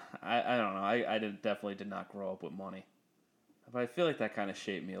 I don't know. I definitely did not grow up with money. But I feel like that kind of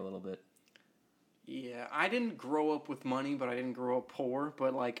shaped me a little bit. Yeah, I didn't grow up with money, but I didn't grow up poor.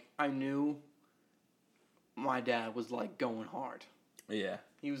 But, like, I knew my dad was, like, going hard. Yeah.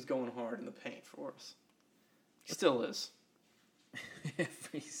 He was going hard in the paint for us. Still is.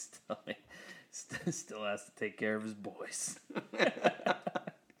 Still has to take care of his boys.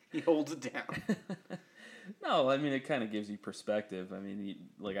 He holds it down. No, I mean, it kind of gives you perspective. I mean,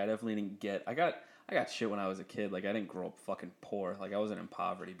 I definitely didn't get... I got shit when I was a kid. Like, I didn't grow up fucking poor. Like, I wasn't in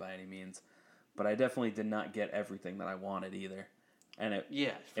poverty by any means. But I definitely did not get everything that I wanted either. And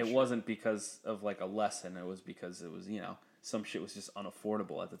it wasn't because of, like, a lesson. It was because it was, some shit was just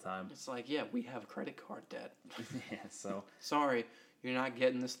unaffordable at the time. It's like, yeah, we have credit card debt. Yeah, so... Sorry, you're not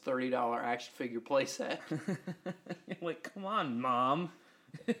getting this $30 action figure playset. You're like, come on, Mom.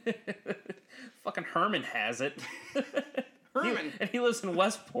 Fucking Herman has it. Herman. And he lives in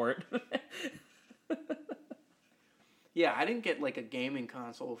Westport. Yeah, I didn't get like a gaming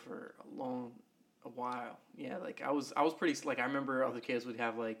console for a while. Yeah, like I was pretty like I remember other kids would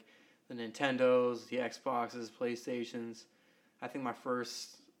have like the Nintendos, the Xboxes, PlayStations. I think my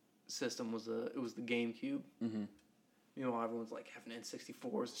first system was the GameCube. Mm-hmm. Meanwhile, everyone's like having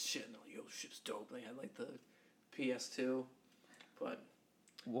N64s and shit, and they're like, yo, shit's dope. They had like the PS2, but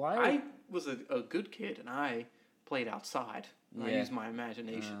I was a good kid and I played outside. Yeah. I used my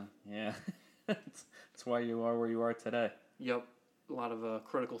imagination. Yeah. That's why you are where you are today. Yep. A lot of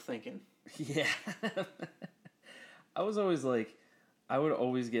critical thinking. Yeah. I was always like, I would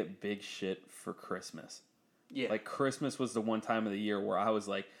always get big shit for Christmas. Yeah. Like, Christmas was the one time of the year where I was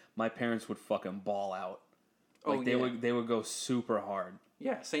like, my parents would fucking ball out. Like, they would go super hard.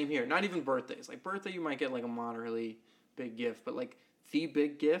 Yeah, same here. Not even birthdays. Like, birthday, you might get, like, a moderately big gift. But, like, the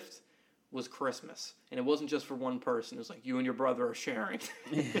big gift was Christmas. And it wasn't just for one person. It was like, you and your brother are sharing.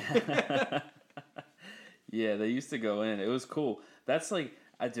 Yeah, they used to go in. It was cool. That's, like,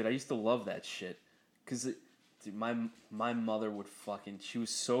 I used to love that shit. Because, my mother would she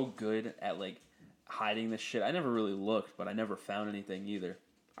was so good at, like, hiding this shit. I never really looked, but I never found anything either.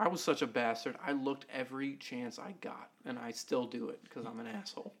 I was such a bastard. I looked every chance I got, and I still do it because I'm an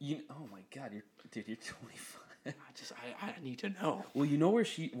asshole. Oh my god, you're 25. I need to know. Well, you know what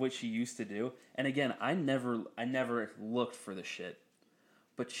she used to do, and again, I never looked for the shit,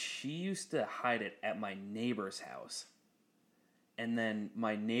 but she used to hide it at my neighbor's house, and then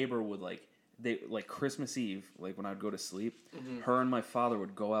my neighbor would Christmas Eve, like when I'd go to sleep, her and my father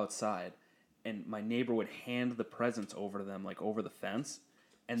would go outside, and my neighbor would hand the presents over to them, like over the fence.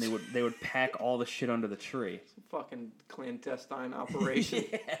 And they would pack all the shit under the tree. It's a fucking clandestine operation.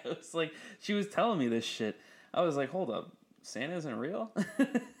 Yeah, it was like, she was telling me this shit. I was like, hold up, Santa isn't real?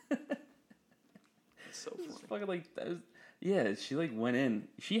 It's so funny. It's fucking like, yeah, she like went in.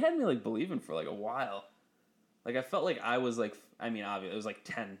 She had me like believing for like a while. Like I felt like I was like, I mean, obviously it was like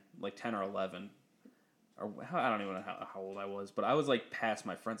 10 or 11. Or I don't even know how old I was, but I was like past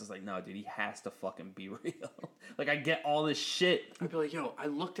my friends. I was like, no, dude, he has to fucking be real. Like, I get all this shit. I'd be like, yo, I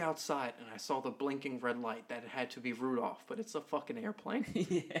looked outside and I saw the blinking red light that it had to be Rudolph, but it's a fucking airplane.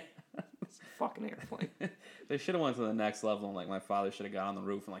 Yeah. It's a fucking airplane. They should have went to the next level and like my father should have got on the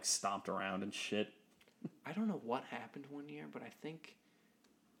roof and like stomped around and shit. I don't know what happened one year, but I think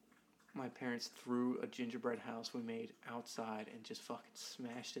my parents threw a gingerbread house we made outside and just fucking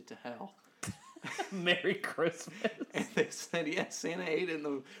smashed it to hell. Merry Christmas. And they said, yeah, Santa ate it and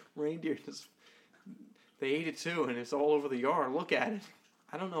the reindeer they ate it too and it's all over the yard. Look at it.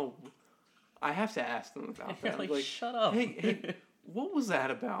 I don't know. I have to ask them about that. Like, shut up. Hey, what was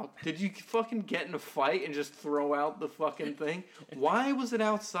that about? Did you fucking get in a fight and just throw out the fucking thing? Why was it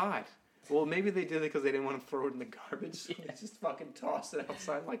outside? Well, maybe they did it because they didn't want to throw it in the garbage. So they just fucking tossed it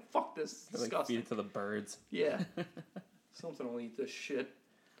outside. Like, fuck this. It's disgusting. Like, feed it to the birds. Yeah. Something will eat this shit.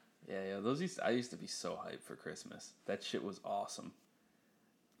 Yeah. I used to be so hyped for Christmas. That shit was awesome.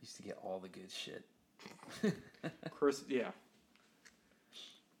 Used to get all the good shit. Yeah.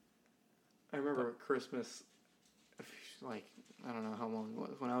 I remember Christmas, like, I don't know how long it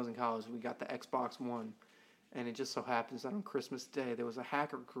was. When I was in college, we got the Xbox One. And it just so happens that on Christmas Day, there was a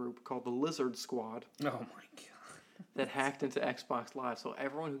hacker group called the Lizard Squad. Oh, my God. That hacked into Xbox Live. So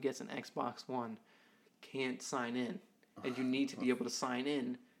everyone who gets an Xbox One can't sign in. And you need to be able to sign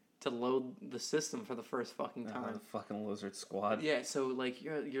in to load the system for the first fucking time. The fucking Lizard Squad. Yeah, so, like,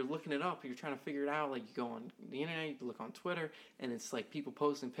 you're looking it up. You're trying to figure it out. Like, you go on the internet, you look on Twitter, and it's, like, people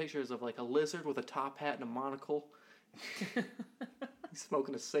posting pictures of, like, a lizard with a top hat and a monocle. He's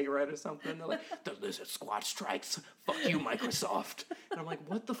smoking a cigarette or something. They're like, the Lizard Squad strikes. Fuck you, Microsoft. And I'm like,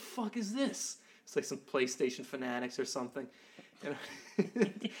 what the fuck is this? It's like some PlayStation fanatics or something. And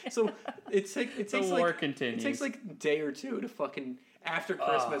so it takes like a day or two to fucking after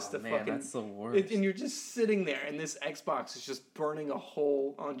Christmas to man, fucking. That's the worst. And you're just sitting there, and this Xbox is just burning a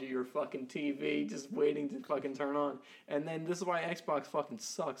hole onto your fucking TV, just waiting to fucking turn on. And then this is why Xbox fucking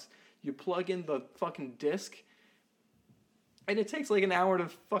sucks. You plug in the fucking disc. And it takes like an hour and a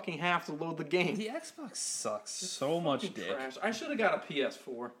fucking half to load the game. The Xbox sucks so much Fucking dick. trash. I should have got a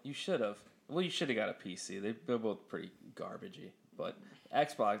PS4. You should have. Well, you should have got a PC. They're both pretty garbagey. But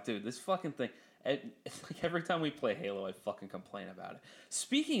Xbox, dude, this fucking thing. It's like every time we play Halo, I fucking complain about it.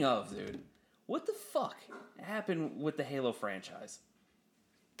 Speaking of, dude, what the fuck happened with the Halo franchise?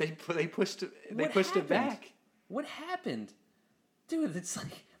 They pushed it. They What pushed it happened? back. What happened? Dude, it's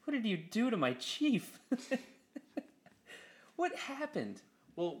like, what did you do to my chief? What happened?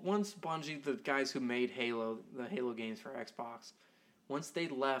 Well, once Bungie, the guys who made Halo, the Halo games for Xbox, once they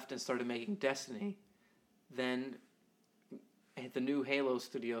left and started making Destiny, then the new Halo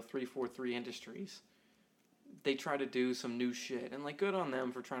studio, 343 Industries, they tried to do some new shit. And, like, good on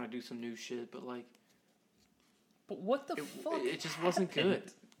them for trying to do some new shit, but, like... But what the fuck It just wasn't good.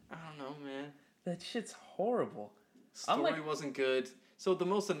 happened? I don't know, man. That shit's horrible. Story wasn't good. So the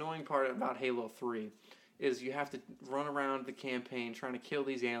most annoying part about Halo 3 is you have to run around the campaign trying to kill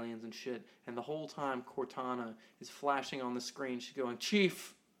these aliens and shit, and the whole time Cortana is flashing on the screen. She's going,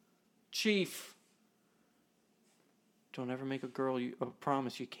 Chief! Chief! Don't ever make a girl a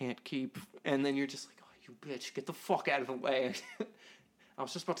promise you can't keep. And then you're just like, oh, you bitch, get the fuck out of the way. I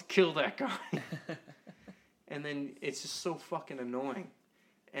was just about to kill that guy. And then it's just so fucking annoying.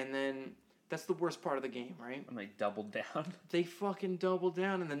 And then that's the worst part of the game, right? And they doubled down. They fucking double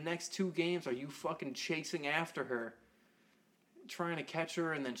down, and the next 2 games are you fucking chasing after her, trying to catch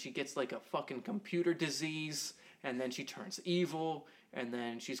her, and then she gets like a fucking computer disease, and then she turns evil, and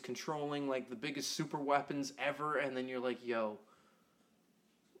then she's controlling like the biggest super weapons ever, and then you're like, yo,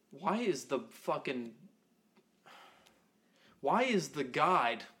 why is the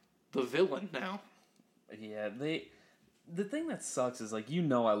guide the villain now? Yeah, the thing that sucks is like, you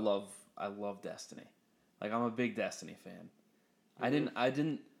know, I love Destiny. Like, I'm a big Destiny fan.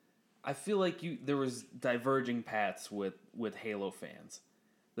 Mm-hmm. I feel like there was diverging paths with Halo fans.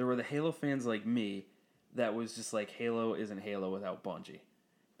 There were the Halo fans like me that was just like, Halo isn't Halo without Bungie.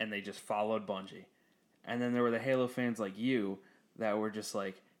 And they just followed Bungie. And then there were the Halo fans like you that were just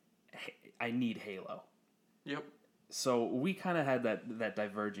like, I need Halo. Yep. So we kind of had that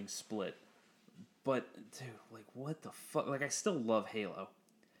diverging split. But, dude, like, what the fuck? Like, I still love Halo.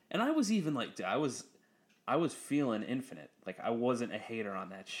 And I was even like, dude, I was feeling Infinite. Like, I wasn't a hater on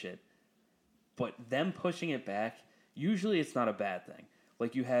that shit. But them pushing it back, usually it's not a bad thing.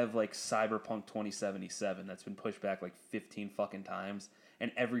 Like, you have, like, Cyberpunk 2077 that's been pushed back, like, 15 fucking times.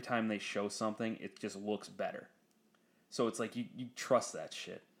 And every time they show something, it just looks better. So it's like, you trust that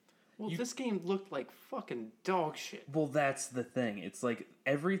shit. Well, this game looked like fucking dog shit. Well, that's the thing. It's like,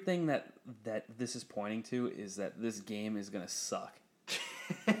 everything that this is pointing to is that this game is gonna suck.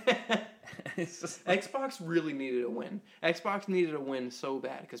 It's just like, Xbox really needed a win. Xbox needed a win so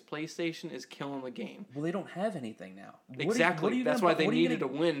bad because PlayStation is killing the game. well, they don't have anything now. Exactly. That's why they needed a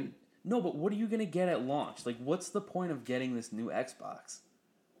win. No, but what are you gonna get at launch? Like, what's the point of getting this new Xbox?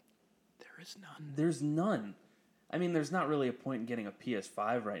 There is none. There's none. I mean, there's not really a point in getting a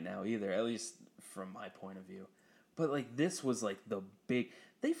PS5 right now either, at least from my point of view. But, like, this was, like, the big...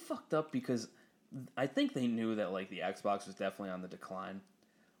 They fucked up because I think they knew that, like, the Xbox was definitely on the decline.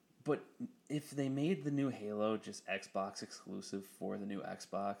 But if they made the new Halo just Xbox exclusive for the new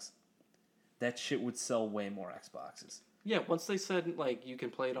Xbox, that shit would sell way more Xboxes. Yeah, once they said, like, you can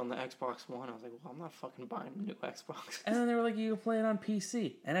play it on the Xbox One, I was like, well, I'm not fucking buying a new Xbox. And then they were like, you can play it on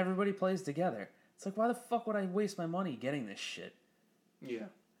PC, and everybody plays together. It's like, why the fuck would I waste my money getting this shit? Yeah.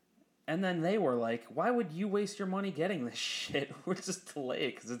 And then they were like, why would you waste your money getting this shit? We'll just delay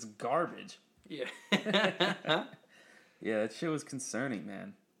it because it's garbage. Yeah. Yeah, that shit was concerning,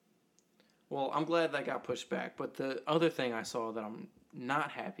 man. Well, I'm glad that got pushed back, but the other thing I saw that I'm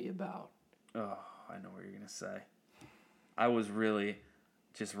not happy about. Oh, I know what you're going to say. I was really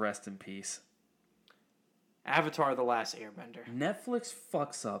just rest in peace. Avatar: The Last Airbender. Netflix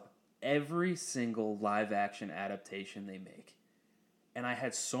fucks up every single live action adaptation they make. And I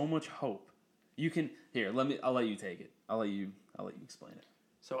had so much hope. You can I'll let you take it. I'll let you explain it.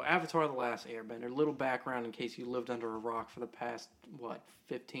 So Avatar: The Last Airbender, little background in case you lived under a rock for the past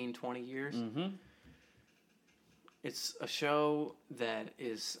 15, 20 years. Mm-hmm. It's a show that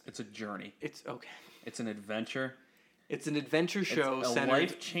is It's a journey. it's okay. It's an adventure. It's an adventure show It's a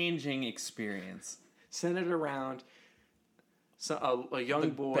life-changing experience. centered around a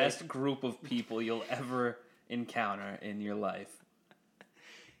young boy. Best group of people you'll ever encounter in your life.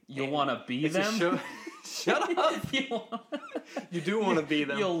 You'll want to be It's them. a show. Shut up. You do want to be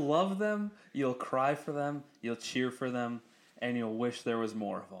them. You'll love them. You'll cry for them. You'll cheer for them, and you'll wish there was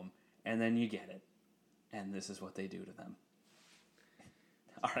more of them. And then you get it, and this is what they do to them.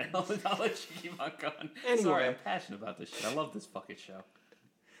 All right, I'll let you keep on going. Anyway. Sorry, I'm passionate about this shit. I love this fucking show.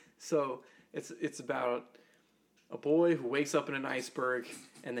 So it's about a boy who wakes up in an iceberg,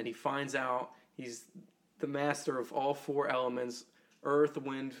 and then he finds out he's the master of all four elements: earth,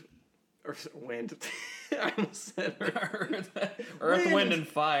 wind. I almost said Earth, wind, and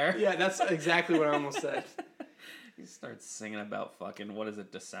fire. Yeah, that's exactly what I almost said. He starts singing about fucking, what is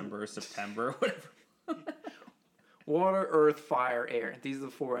it, December, September, whatever. Water, earth, fire, air. These are the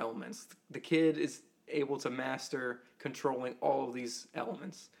four elements. The kid is able to master controlling all of these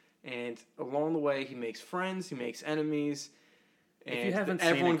elements. And along the way, he makes friends, he makes enemies. And if you haven't seen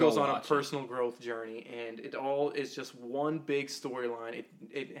everyone it, go goes on a watch personal growth journey. And it all is just one big storyline.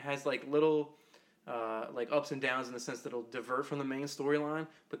 It has like little like ups and downs in the sense that it'll divert from the main storyline.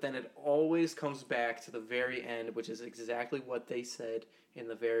 But then it always comes back to the very end, which is exactly what they said in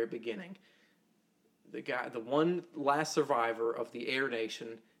the very beginning. The one last survivor of the Air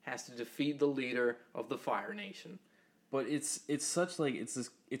Nation has to defeat the leader of the Fire Nation. But it's such like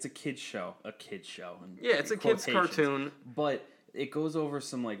it's a kid's show, and Yeah, it's a kid's cartoon. But it goes over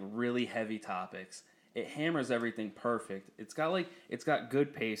some like really heavy topics. It hammers everything perfect. It's got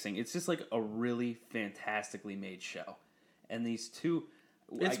good pacing. It's just like a really fantastically made show. And these two,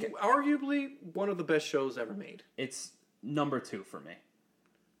 it's arguably one of the best shows ever made. It's number 2 for me.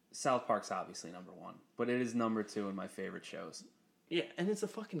 South Park's obviously number 1, but it is number 2 in my favorite shows. Yeah, and it's a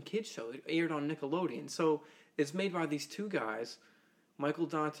fucking kid show. It aired on Nickelodeon. So it's made by these two guys, Michael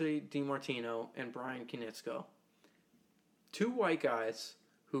Dante DiMartino and Brian Konietzko. Two white guys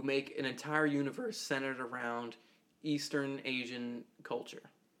who make an entire universe centered around Eastern Asian culture.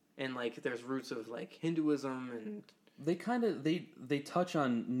 And like there's roots of like Hinduism and they touch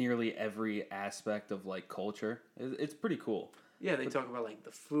on nearly every aspect of like culture. It's pretty cool. Yeah, they talk about like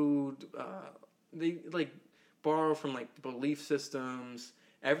the food. They like borrow from like the belief systems.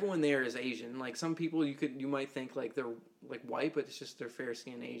 Everyone there is Asian. Like some people you might think like they're like white, but it's just they're fair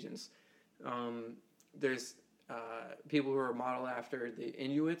skinned Asians. There's people who are modeled after the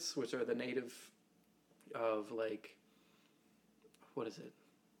Inuits, which are the native of like what is it?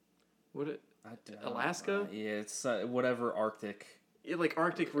 Alaska? Yeah, it's whatever Arctic. Yeah, like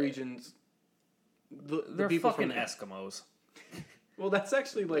Arctic regions. They're people fucking from there. Eskimos. Well, that's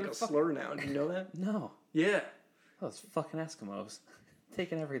actually like a slur now. Do you know that? No. Yeah. Those fucking Eskimos.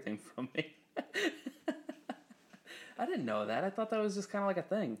 Taking everything from me. I didn't know that. I thought that was just kind of like a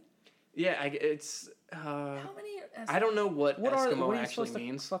thing. Yeah, it's... How many... I don't know what Eskimo what are you actually supposed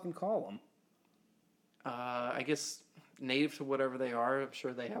means. to fucking call them? I guess native to whatever they are. I'm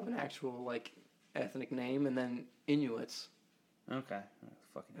sure they have an actual like ethnic name, and then Inuits. Okay.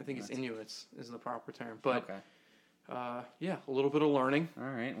 Fucking I think it's Inuits is the proper term. But okay. Yeah, a little bit of learning. All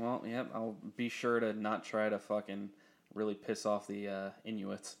right. Well, yep. I'll be sure to not try to fucking really piss off the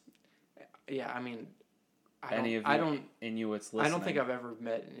Inuits. Yeah, I mean, I don't Inuits listening. I don't think I've ever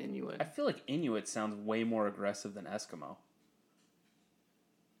met an Inuit. I feel like Inuit sounds way more aggressive than Eskimo.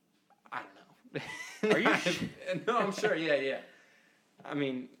 I don't know. Are you? No, I'm sure. Yeah. I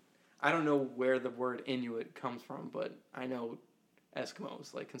mean, I don't know where the word Inuit comes from, but I know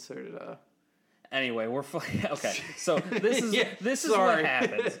Eskimos like considered a. Anyway, we're okay. So this is this is sorry. what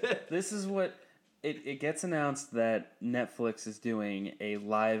happens. This is what it gets announced that Netflix is doing a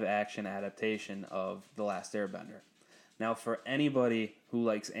live action adaptation of The Last Airbender. Now, for anybody who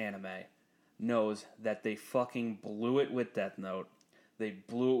likes anime, knows that they fucking blew it with Death Note. They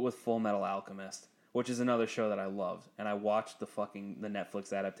blew it with Full Metal Alchemist, which is another show that I loved, and I watched the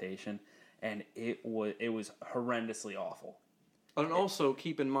Netflix adaptation, and it was horrendously awful. And also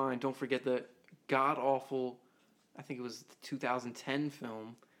keep in mind, don't forget the god awful, I think it was the 2010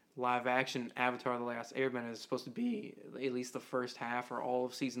 film, live action Avatar: The Last Airbender is supposed to be at least the first half or all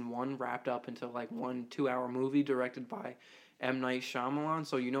of season 1 wrapped up into like 1 2-hour movie directed by M. Night Shyamalan.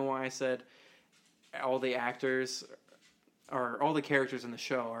 So you know why I said all the actors or all the characters in the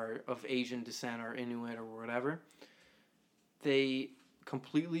show are of Asian descent or Inuit or whatever. They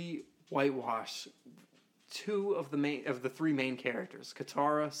completely whitewash two of the 3 main characters,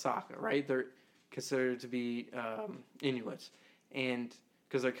 Katara, Sokka, right? They're considered to be Inuits, and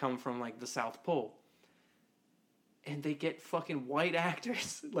because they come from like the South Pole, and they get fucking white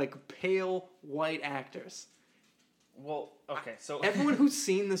actors, like pale white actors. Well, okay, so Everyone who's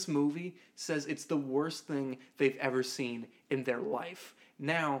seen this movie says it's the worst thing they've ever seen in their life.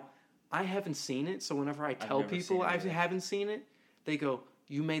 Now, I haven't seen it, so whenever I tell people I haven't seen it, they go,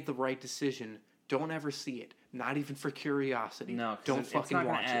 "You made the right decision. Don't ever see it. Not even for curiosity. No, don't fucking it's not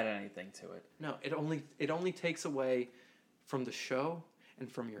watch gonna add it." anything to it. No, it only takes away from the show and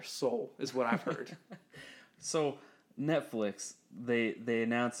from your soul, is what I've heard. So Netflix, they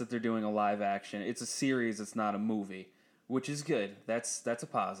announced that they're doing a live action. It's a series, it's not a movie, which is good. That's a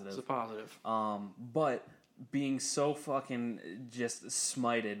positive. It's a positive. But being so fucking just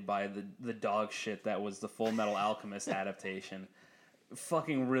smited by the dog shit that was the Full Metal Alchemist adaptation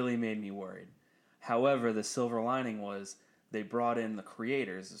fucking really made me worried. However, the silver lining was they brought in the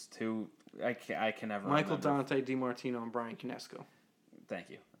creators. It's two. I can never Michael remember. Dante DiMartino and Brian Kinesco. Thank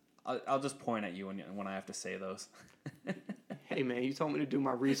you. I'll just point at you when I have to say those. Hey man, you told me to do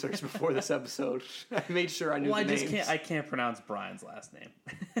my research before this episode. I made sure I knew the names. I can't pronounce Brian's last name.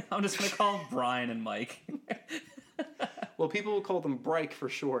 I'm just gonna call him Brian and Mike. Well, people will call them Brike for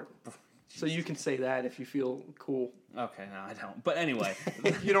short. So you can say that if you feel cool. Okay, no, I don't. But anyway,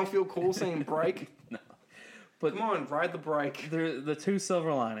 You don't feel cool saying Brike? no. But Come on, ride the Brike. the two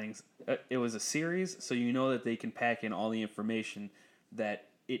silver linings. It was a series, so you know that they can pack in all the information that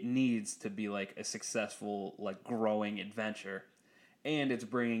it needs to be like a successful, like growing adventure, and it's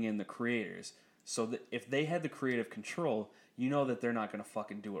bringing in the creators. So that if they had the creative control, you know that they're not gonna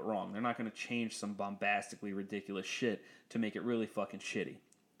fucking do it wrong. They're not gonna change some bombastically ridiculous shit to make it really fucking shitty.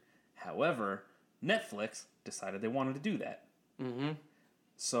 However, Netflix decided they wanted to do that. Mm-hmm.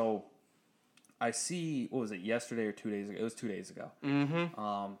 So I see, what was it, yesterday or 2 days ago? It was 2 days ago.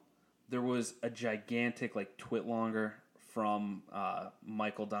 Mm-hmm. There was a gigantic like twit longer from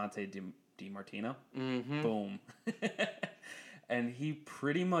Michael Dante DiMartino. Mm-hmm. Boom. And he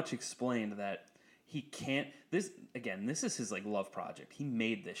pretty much explained that he can't. This is his like love project. He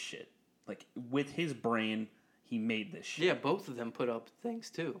made this shit like with his brain. He made this shit. Yeah, both of them put up things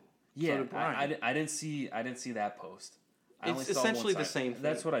too. Yeah, So did Brian. I didn't see that post. I It's only saw essentially one the side. same thing.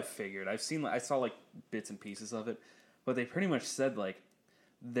 That's what I figured. I saw like bits and pieces of it, but they pretty much said like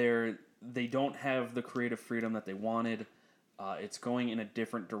they don't have the creative freedom that they wanted. It's going in a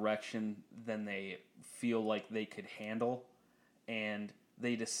different direction than they feel like they could handle, and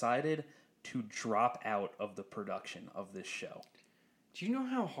they decided to drop out of the production of this show. Do you know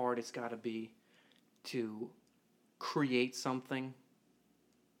how hard it's got to be to create something,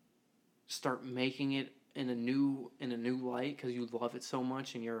 start making it in a new light because you love it so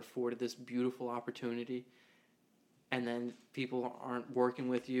much and you're afforded this beautiful opportunity, and then people aren't working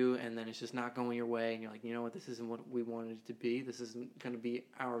with you, and then it's just not going your way, and you're like, you know what, this isn't what we wanted it to be. This isn't going to be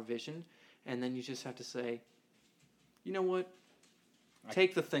our vision, and then you just have to say, you know what,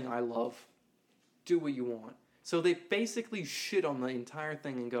 take the thing I love, do what you want. So they basically shit on the entire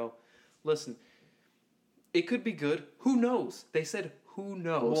thing and go, listen, it could be good. Who knows? They said, who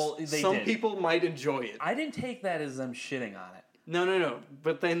knows? Well, they Some did. people might enjoy it. I didn't take that as them shitting on it. No.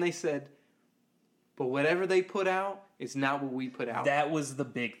 But then they said, but whatever they put out is not what we put out. That was the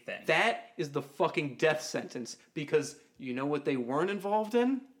big thing. That is the fucking death sentence, because you know what they weren't involved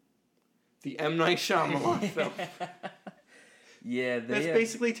in? The M. Night Shyamalan film. Yeah, That's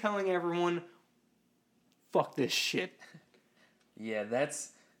basically telling everyone, fuck this shit. Yeah,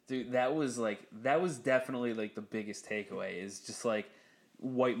 dude, that was definitely like the biggest takeaway is just like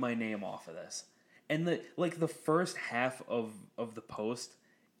wipe my name off of this. And the first half of the post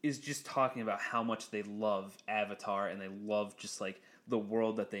is just talking about how much they love Avatar and they love just like the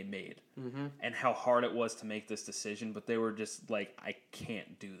world that they made. Mm-hmm. And how hard it was to make this decision, but they were just like, I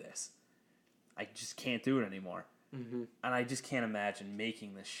can't do this. I just can't do it anymore. Mm-hmm. And I just can't imagine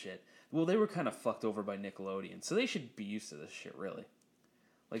making this shit. Well, they were kind of fucked over by Nickelodeon, so they should be used to this shit, really.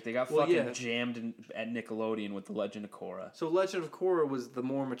 Like, they got jammed at Nickelodeon with The Legend of Korra. So Legend of Korra was the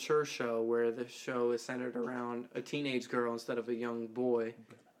more mature show, where the show is centered around a teenage girl instead of a young boy.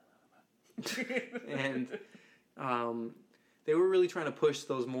 And they were really trying to push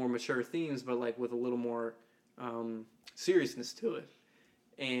those more mature themes, but like with a little more seriousness to it.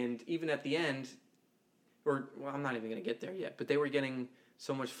 And even at the end, I'm not even going to get there yet, but they were getting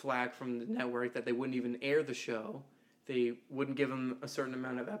so much flack from the network that they wouldn't even air the show. They wouldn't give them a certain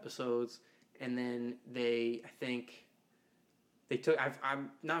amount of episodes, and then I think they took,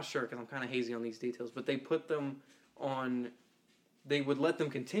 I'm not sure because I'm kind of hazy on these details, but they put them on, they would let them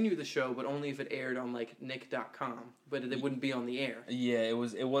continue the show, but only if it aired on like Nick.com, but it wouldn't be on the air. Yeah, it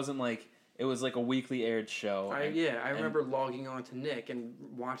was like a weekly aired show. I remember logging on to Nick and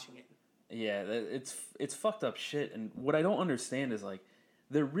watching it. Yeah, it's fucked up shit, and what I don't understand is like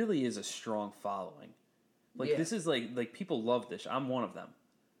there really is a strong following. Like this is like people love this. I'm one of them.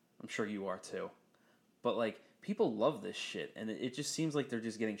 I'm sure you are too. But like people love this shit, and it just seems like they're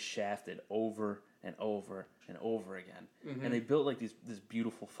just getting shafted over and over and over again. Mm-hmm. And they built like this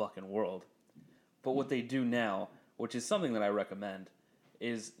beautiful fucking world. But what they do now, which is something that I recommend,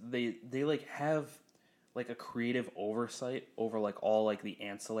 is they like have like a creative oversight over like all like the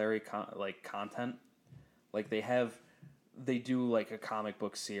ancillary content. Like they do like a comic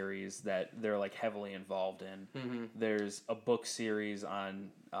book series that they're like heavily involved in. Mm-hmm. There's a book series on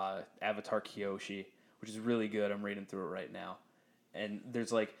Avatar Kyoshi, which is really good. I'm reading through it right now. And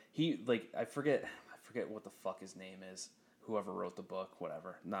there's like I forget what the fuck his name is. Whoever wrote the book,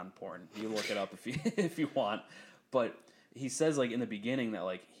 whatever, not important. You look it up if you want. But he says like in the beginning that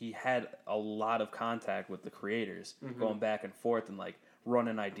like he had a lot of contact with the creators, going back and forth and like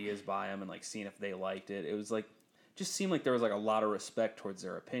running ideas by them and like seeing if they liked it. It was like just seemed like there was like a lot of respect towards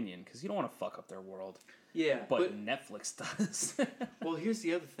their opinion because you don't want to fuck up their world. Yeah, but Netflix does. Well, here's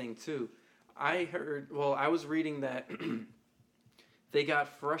the other thing too. I was reading that they got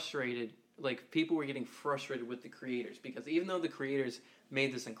frustrated. Like, people were getting frustrated with the creators because even though the creators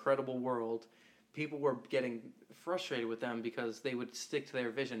made this incredible world, people were getting frustrated with them because they would stick to their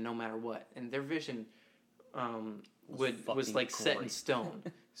vision no matter what, and their vision was like great. Set in stone.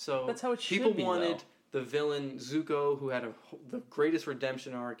 So that's how it should people be, wanted the villain Zuko, who had the greatest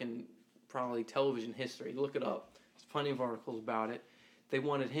redemption arc in probably television history. Look it up. There's plenty of articles about it. They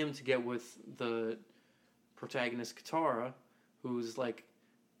wanted him to get with the protagonist Katara, who's like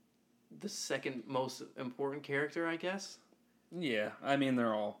the second most important character, I guess. Yeah, I mean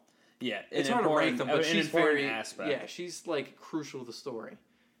they're all. Yeah, it's hard to rank them, but she's very aspect. Yeah, she's like crucial to the story.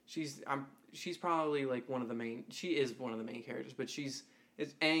 She's probably like one of the main. She is one of the main characters, but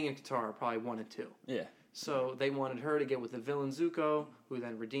it's Aang and Katara probably 1 and 2. Yeah. So they wanted her to get with the villain Zuko, who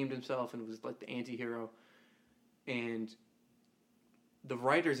then redeemed himself and was like the anti-hero. And the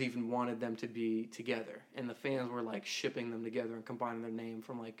writers even wanted them to be together, and the fans were like shipping them together and combining their name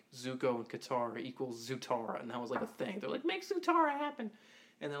from like Zuko and Katara equals Zutara, and that was like a thing. They're like, make Zutara happen,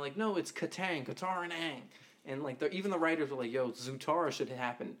 and they're like, no, it's Katara and Aang, and like even the writers were like, yo, Zutara should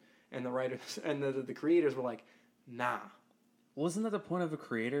happen, and the writers and the creators were like, nah. Well, isn't that the point of a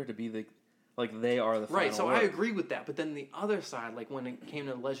creator to be they are the final right? So word? I agree with that, but then the other side, like when it came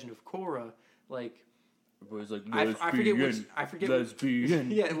to Legend of Korra, like. Everybody's like, I forget.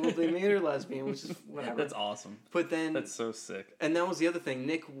 Lesbian. Yeah, well, they made her lesbian, which is whatever. That's awesome. But then that's so sick. And that was the other thing.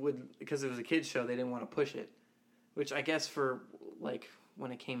 Nick would, because it was a kids show, they didn't want to push it, which I guess for like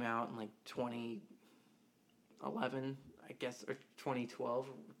when it came out in like 2011, I guess, or 2012,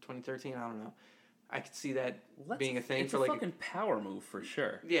 or 2013, I don't know. I could see that being a thing it's for a like fucking power move for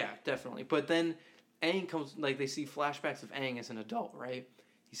sure. Yeah, definitely. But then Aang comes, like they see flashbacks of Aang as an adult, right?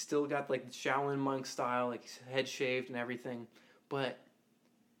 He's still got like the Shaolin monk style, like his head shaved and everything, but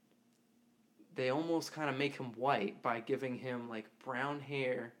they almost kind of make him white by giving him like brown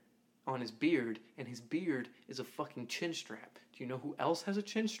hair on his beard, and his beard is a fucking chin strap. Do you know who else has a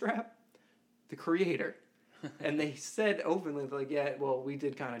chin strap? The creator. And they said openly, like, yeah, well, we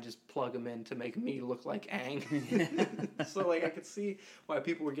did kind of just plug him in to make me look like Aang. So, like, I could see why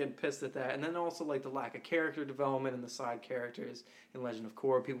people were getting pissed at that. And then also, like, the lack of character development in the side characters in Legend of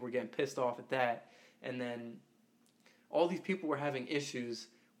Korra. People were getting pissed off at that. And then all these people were having issues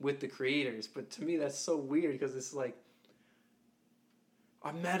with the creators. But to me, that's so weird because it's like,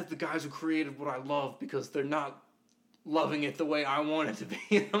 I'm mad at the guys who created what I love because they're not loving it the way I want it to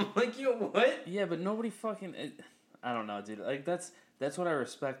be. And I'm like, yo, what? Yeah, but nobody fucking... I don't know, dude. Like, that's what I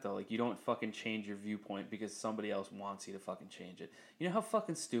respect, though. Like, you don't fucking change your viewpoint because somebody else wants you to fucking change it. You know how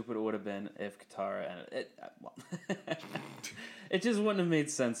fucking stupid it would have been if Katara and... It just wouldn't have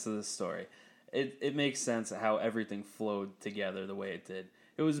made sense to the story. It makes sense how everything flowed together the way it did.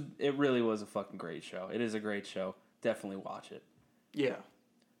 It really was a fucking great show. It is a great show. Definitely watch it. Yeah.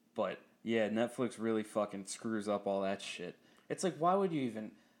 But... yeah, Netflix really fucking screws up all that shit. It's like, why would you even...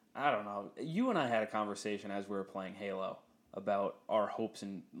 I don't know. You and I had a conversation as we were playing Halo about our hopes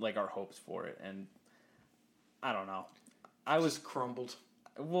for it, and I don't know. I was crumbled.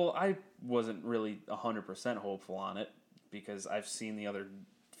 Well, I wasn't really 100% hopeful on it because I've seen the other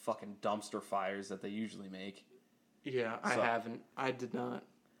fucking dumpster fires that they usually make. Yeah, I haven't. I did not.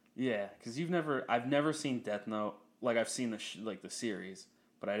 Yeah, because I've never seen Death Note. Like, I've seen the series,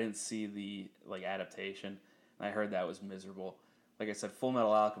 but I didn't see the like adaptation. And I heard that was miserable. Like I said, Full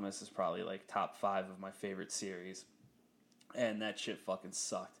Metal Alchemist is probably like top 5 of my favorite series, and that shit fucking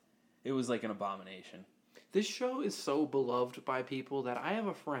sucked. It was like an abomination. This show is so beloved by people that I have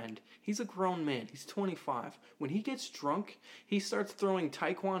a friend. He's a grown man. He's 25. When he gets drunk, he starts throwing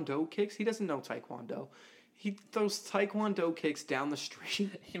taekwondo kicks. He doesn't know taekwondo. He throws taekwondo kicks down the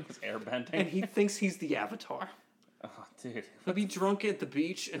street. He was airbending. And he thinks he's the Avatar. Oh, dude. He'll be drunk at the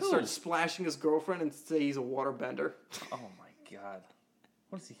beach and start splashing his girlfriend and say he's a waterbender. Oh my god.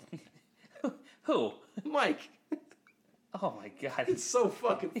 What is he? Who? Mike. Oh my god. It's so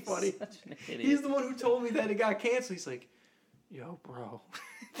fucking funny. He's such an idiot. He's the one who told me that it got canceled. He's like, yo, bro.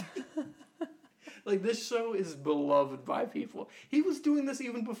 Like, this show is beloved by people. He was doing this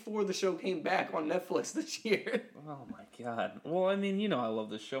even before the show came back on Netflix this year. Oh my god. Well, I mean, you know I love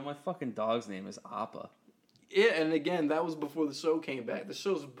this show. My fucking dog's name is Appa. Yeah, and again, that was before the show came back. The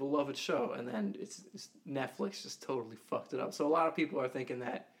show's a beloved show, and then it's Netflix just totally fucked it up. So a lot of people are thinking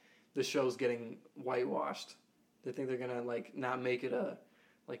that the show's getting whitewashed. They think they're gonna like not make it an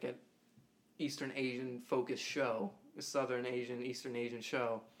Eastern Asian focused show, a Southern Asian, Eastern Asian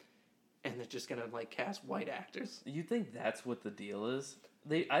show, and they're just gonna like cast white actors. You think that's what the deal is?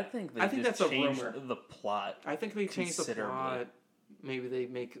 I think I think just that's a changed rumor. the plot. I think they changed the Considerably. plot. Maybe they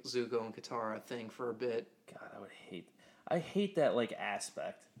make Zuko and Katara a thing for a bit. God, I hate that like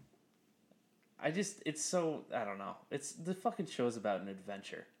aspect. It's so, I don't know. It's the fucking show's about an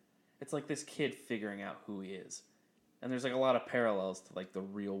adventure. It's like this kid figuring out who he is. And there's like a lot of parallels to like the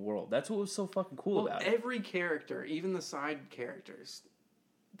real world. That's what was so fucking cool about it. Every character, even the side characters,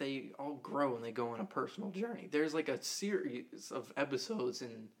 they all grow and they go on a personal journey. There's like a series of episodes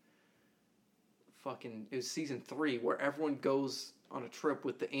in it was season 3 where everyone goes on a trip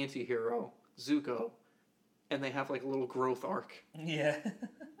with the anti-hero, Zuko, and they have like a little growth arc. Yeah.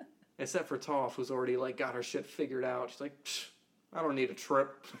 Except for Toph, who's already like got her shit figured out. She's like, Psh, I don't need a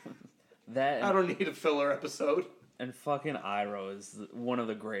trip. That I don't need a filler episode. and fucking Iroh is one of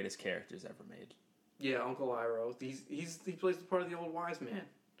the greatest characters ever made. Yeah, Uncle Iroh. He plays the part of the old wise man.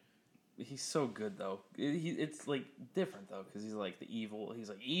 He's so good though. It's like different though because he's like the evil. He's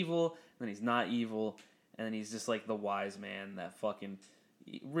like evil, and then he's not evil, and then he's just like the wise man that fucking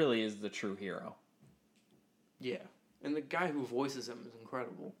really is the true hero. Yeah, and the guy who voices him is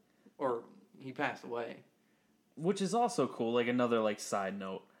incredible. Or he passed away. Which is also cool. Like another like side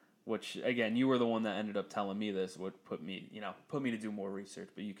note. Which again, you were the one that ended up telling me this. Would put me to do more research.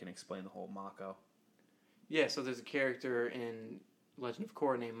 But you can explain the whole Mako. Yeah, so there's a character in Legend of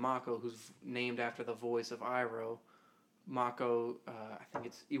Korra named Mako who's named after the voice of Iroh. Mako, I think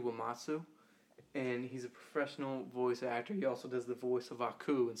it's Iwamatsu. And he's a professional voice actor. He also does the voice of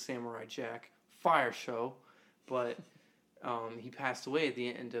Aku in Samurai Jack. Fire show. But he passed away at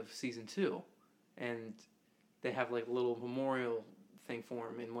the end of season 2. And they have like a little memorial thing for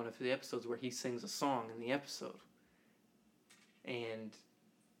him in one of the episodes where he sings a song in the episode. And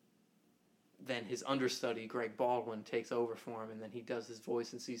then his understudy, Greg Baldwin, takes over for him, and then he does his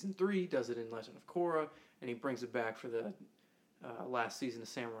voice in season 3, does it in Legend of Korra, and he brings it back for the last season of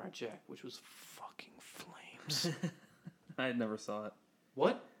Samurai Jack, which was fucking flames. I never saw it.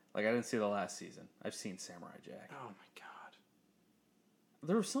 What? Like I didn't see the last season. I've seen Samurai Jack. Oh my god.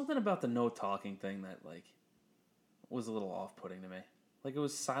 There was something about the no talking thing that like was a little off-putting to me. Like it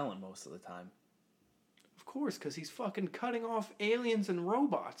was silent most of the time. Of course, because he's fucking cutting off aliens and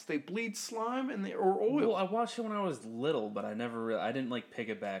robots. They bleed slime or oil. Well, I watched it when I was little, but I didn't like pick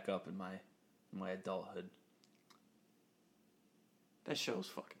it back up in my adulthood. That show's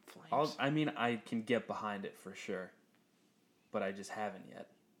fucking flames. I can get behind it for sure, but I just haven't yet.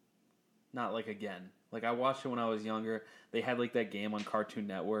 Not like again. Like I watched it when I was younger. They had like that game on Cartoon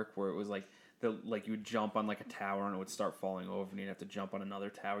Network where it was like you would jump on like a tower and it would start falling over and you'd have to jump on another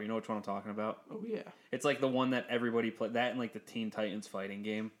tower. You know which one I'm talking about? Oh yeah. It's like the one that everybody played. That and like the Teen Titans fighting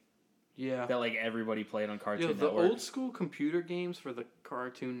game. Yeah. That like everybody played on Cartoon the Network. old school computer games for the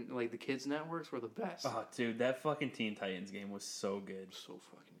cartoon, like the kids networks, were the best. Oh, dude, that fucking Teen Titans game was so good. So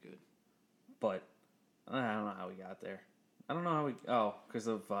fucking good. But I don't know how we got there. I don't know how we. Oh, because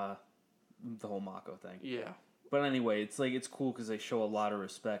of the whole Mako thing. Yeah. But anyway, it's cool because they show a lot of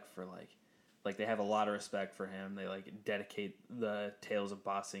respect for like they have a lot of respect for him. They like dedicate the Tales of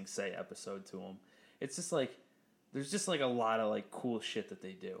Ba Sing Se episode to him. It's just like there's just like a lot of like cool shit that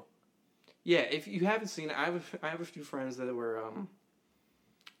they do. Yeah, if you haven't seen it, I have a few friends that were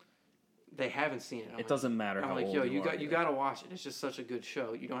they haven't seen it. It doesn't matter how old you are. You got to watch it. It's just such a good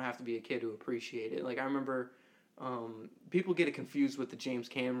show. You don't have to be a kid to appreciate it. Like I remember people get it confused with the James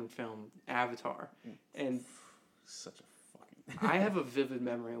Cameron film Avatar. And such a fucking I have a vivid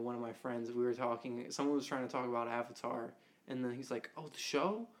memory of one of my friends. We were talking. Someone was trying to talk about Avatar, and then he's like, "Oh, the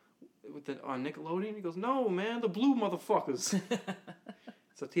show on Nickelodeon." He goes, "No, man, the blue motherfuckers."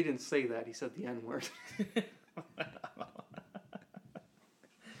 So he didn't say that. He said the N-word.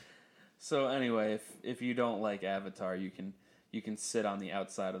 So anyway, if you don't like Avatar, you can sit on the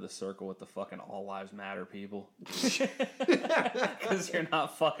outside of the circle with the fucking All Lives Matter people, because you're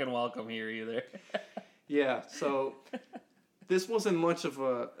not fucking welcome here either. Yeah. So. This wasn't much of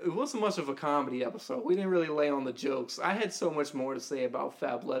a comedy episode. We didn't really lay on the jokes. I had so much more to say about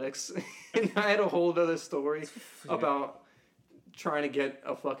Fabletics, and I had a whole other story about trying to get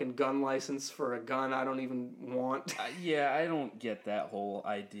a fucking gun license for a gun I don't even want. Yeah, I don't get that whole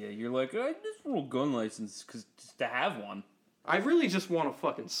idea. You're like, I just want a gun license just to have one. I really just want a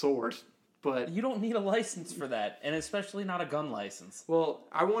fucking sword, but... You don't need a license for that, and especially not a gun license. Well,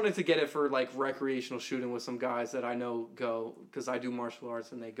 I wanted to get it for, like, recreational shooting with some guys that I know go, because I do martial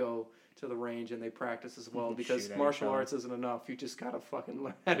arts, and they go to the range and they practice as well, because martial arts isn't enough. You just gotta fucking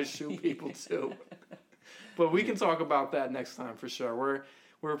learn how to shoot people, too. But we can talk about that next time, for sure.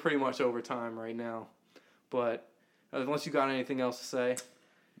 We're pretty much over time right now. But, unless you got anything else to say...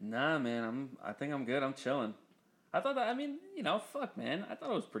 Nah, man, I think I'm good. I'm chilling. I thought that, I mean, fuck, man. I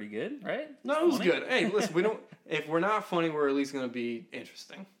thought it was pretty good, right? No, it was good. Hey, listen, if we're not funny, we're at least going to be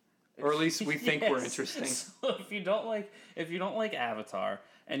interesting. Or at least we think we're interesting. So if you don't like Avatar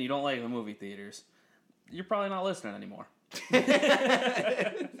and you don't like the movie theaters, you're probably not listening anymore.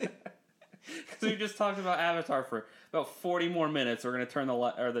 Because we just talked about Avatar for about 40 more minutes. We're going to turn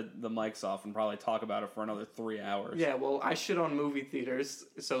the mics off and probably talk about it for another 3 hours. Yeah, well, I shit on movie theaters.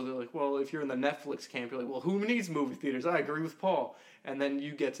 So they're like, well, if you're in the Netflix camp, you're like, well, who needs movie theaters? I agree with Paul. And then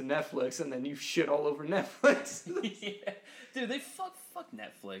you get to Netflix, and then you shit all over Netflix. Yeah. Dude, they fuck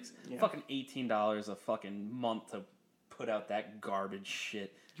Netflix. Yeah. Fucking $18 a fucking month to put out that garbage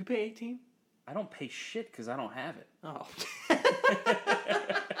shit. You pay 18? I don't pay shit because I don't have it. Oh.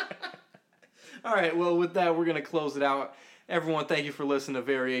 All right, well, with that, we're going to close it out. Everyone, thank you for listening to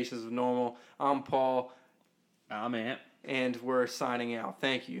Variations of Normal. I'm Paul. I'm Ant. And we're signing out.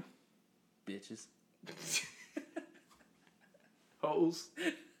 Thank you. Bitches. Hoes.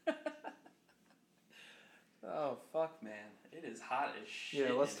 Oh, fuck, man. It is hot as shit.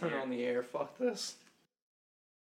 Yeah, let's turn on the air. Fuck this.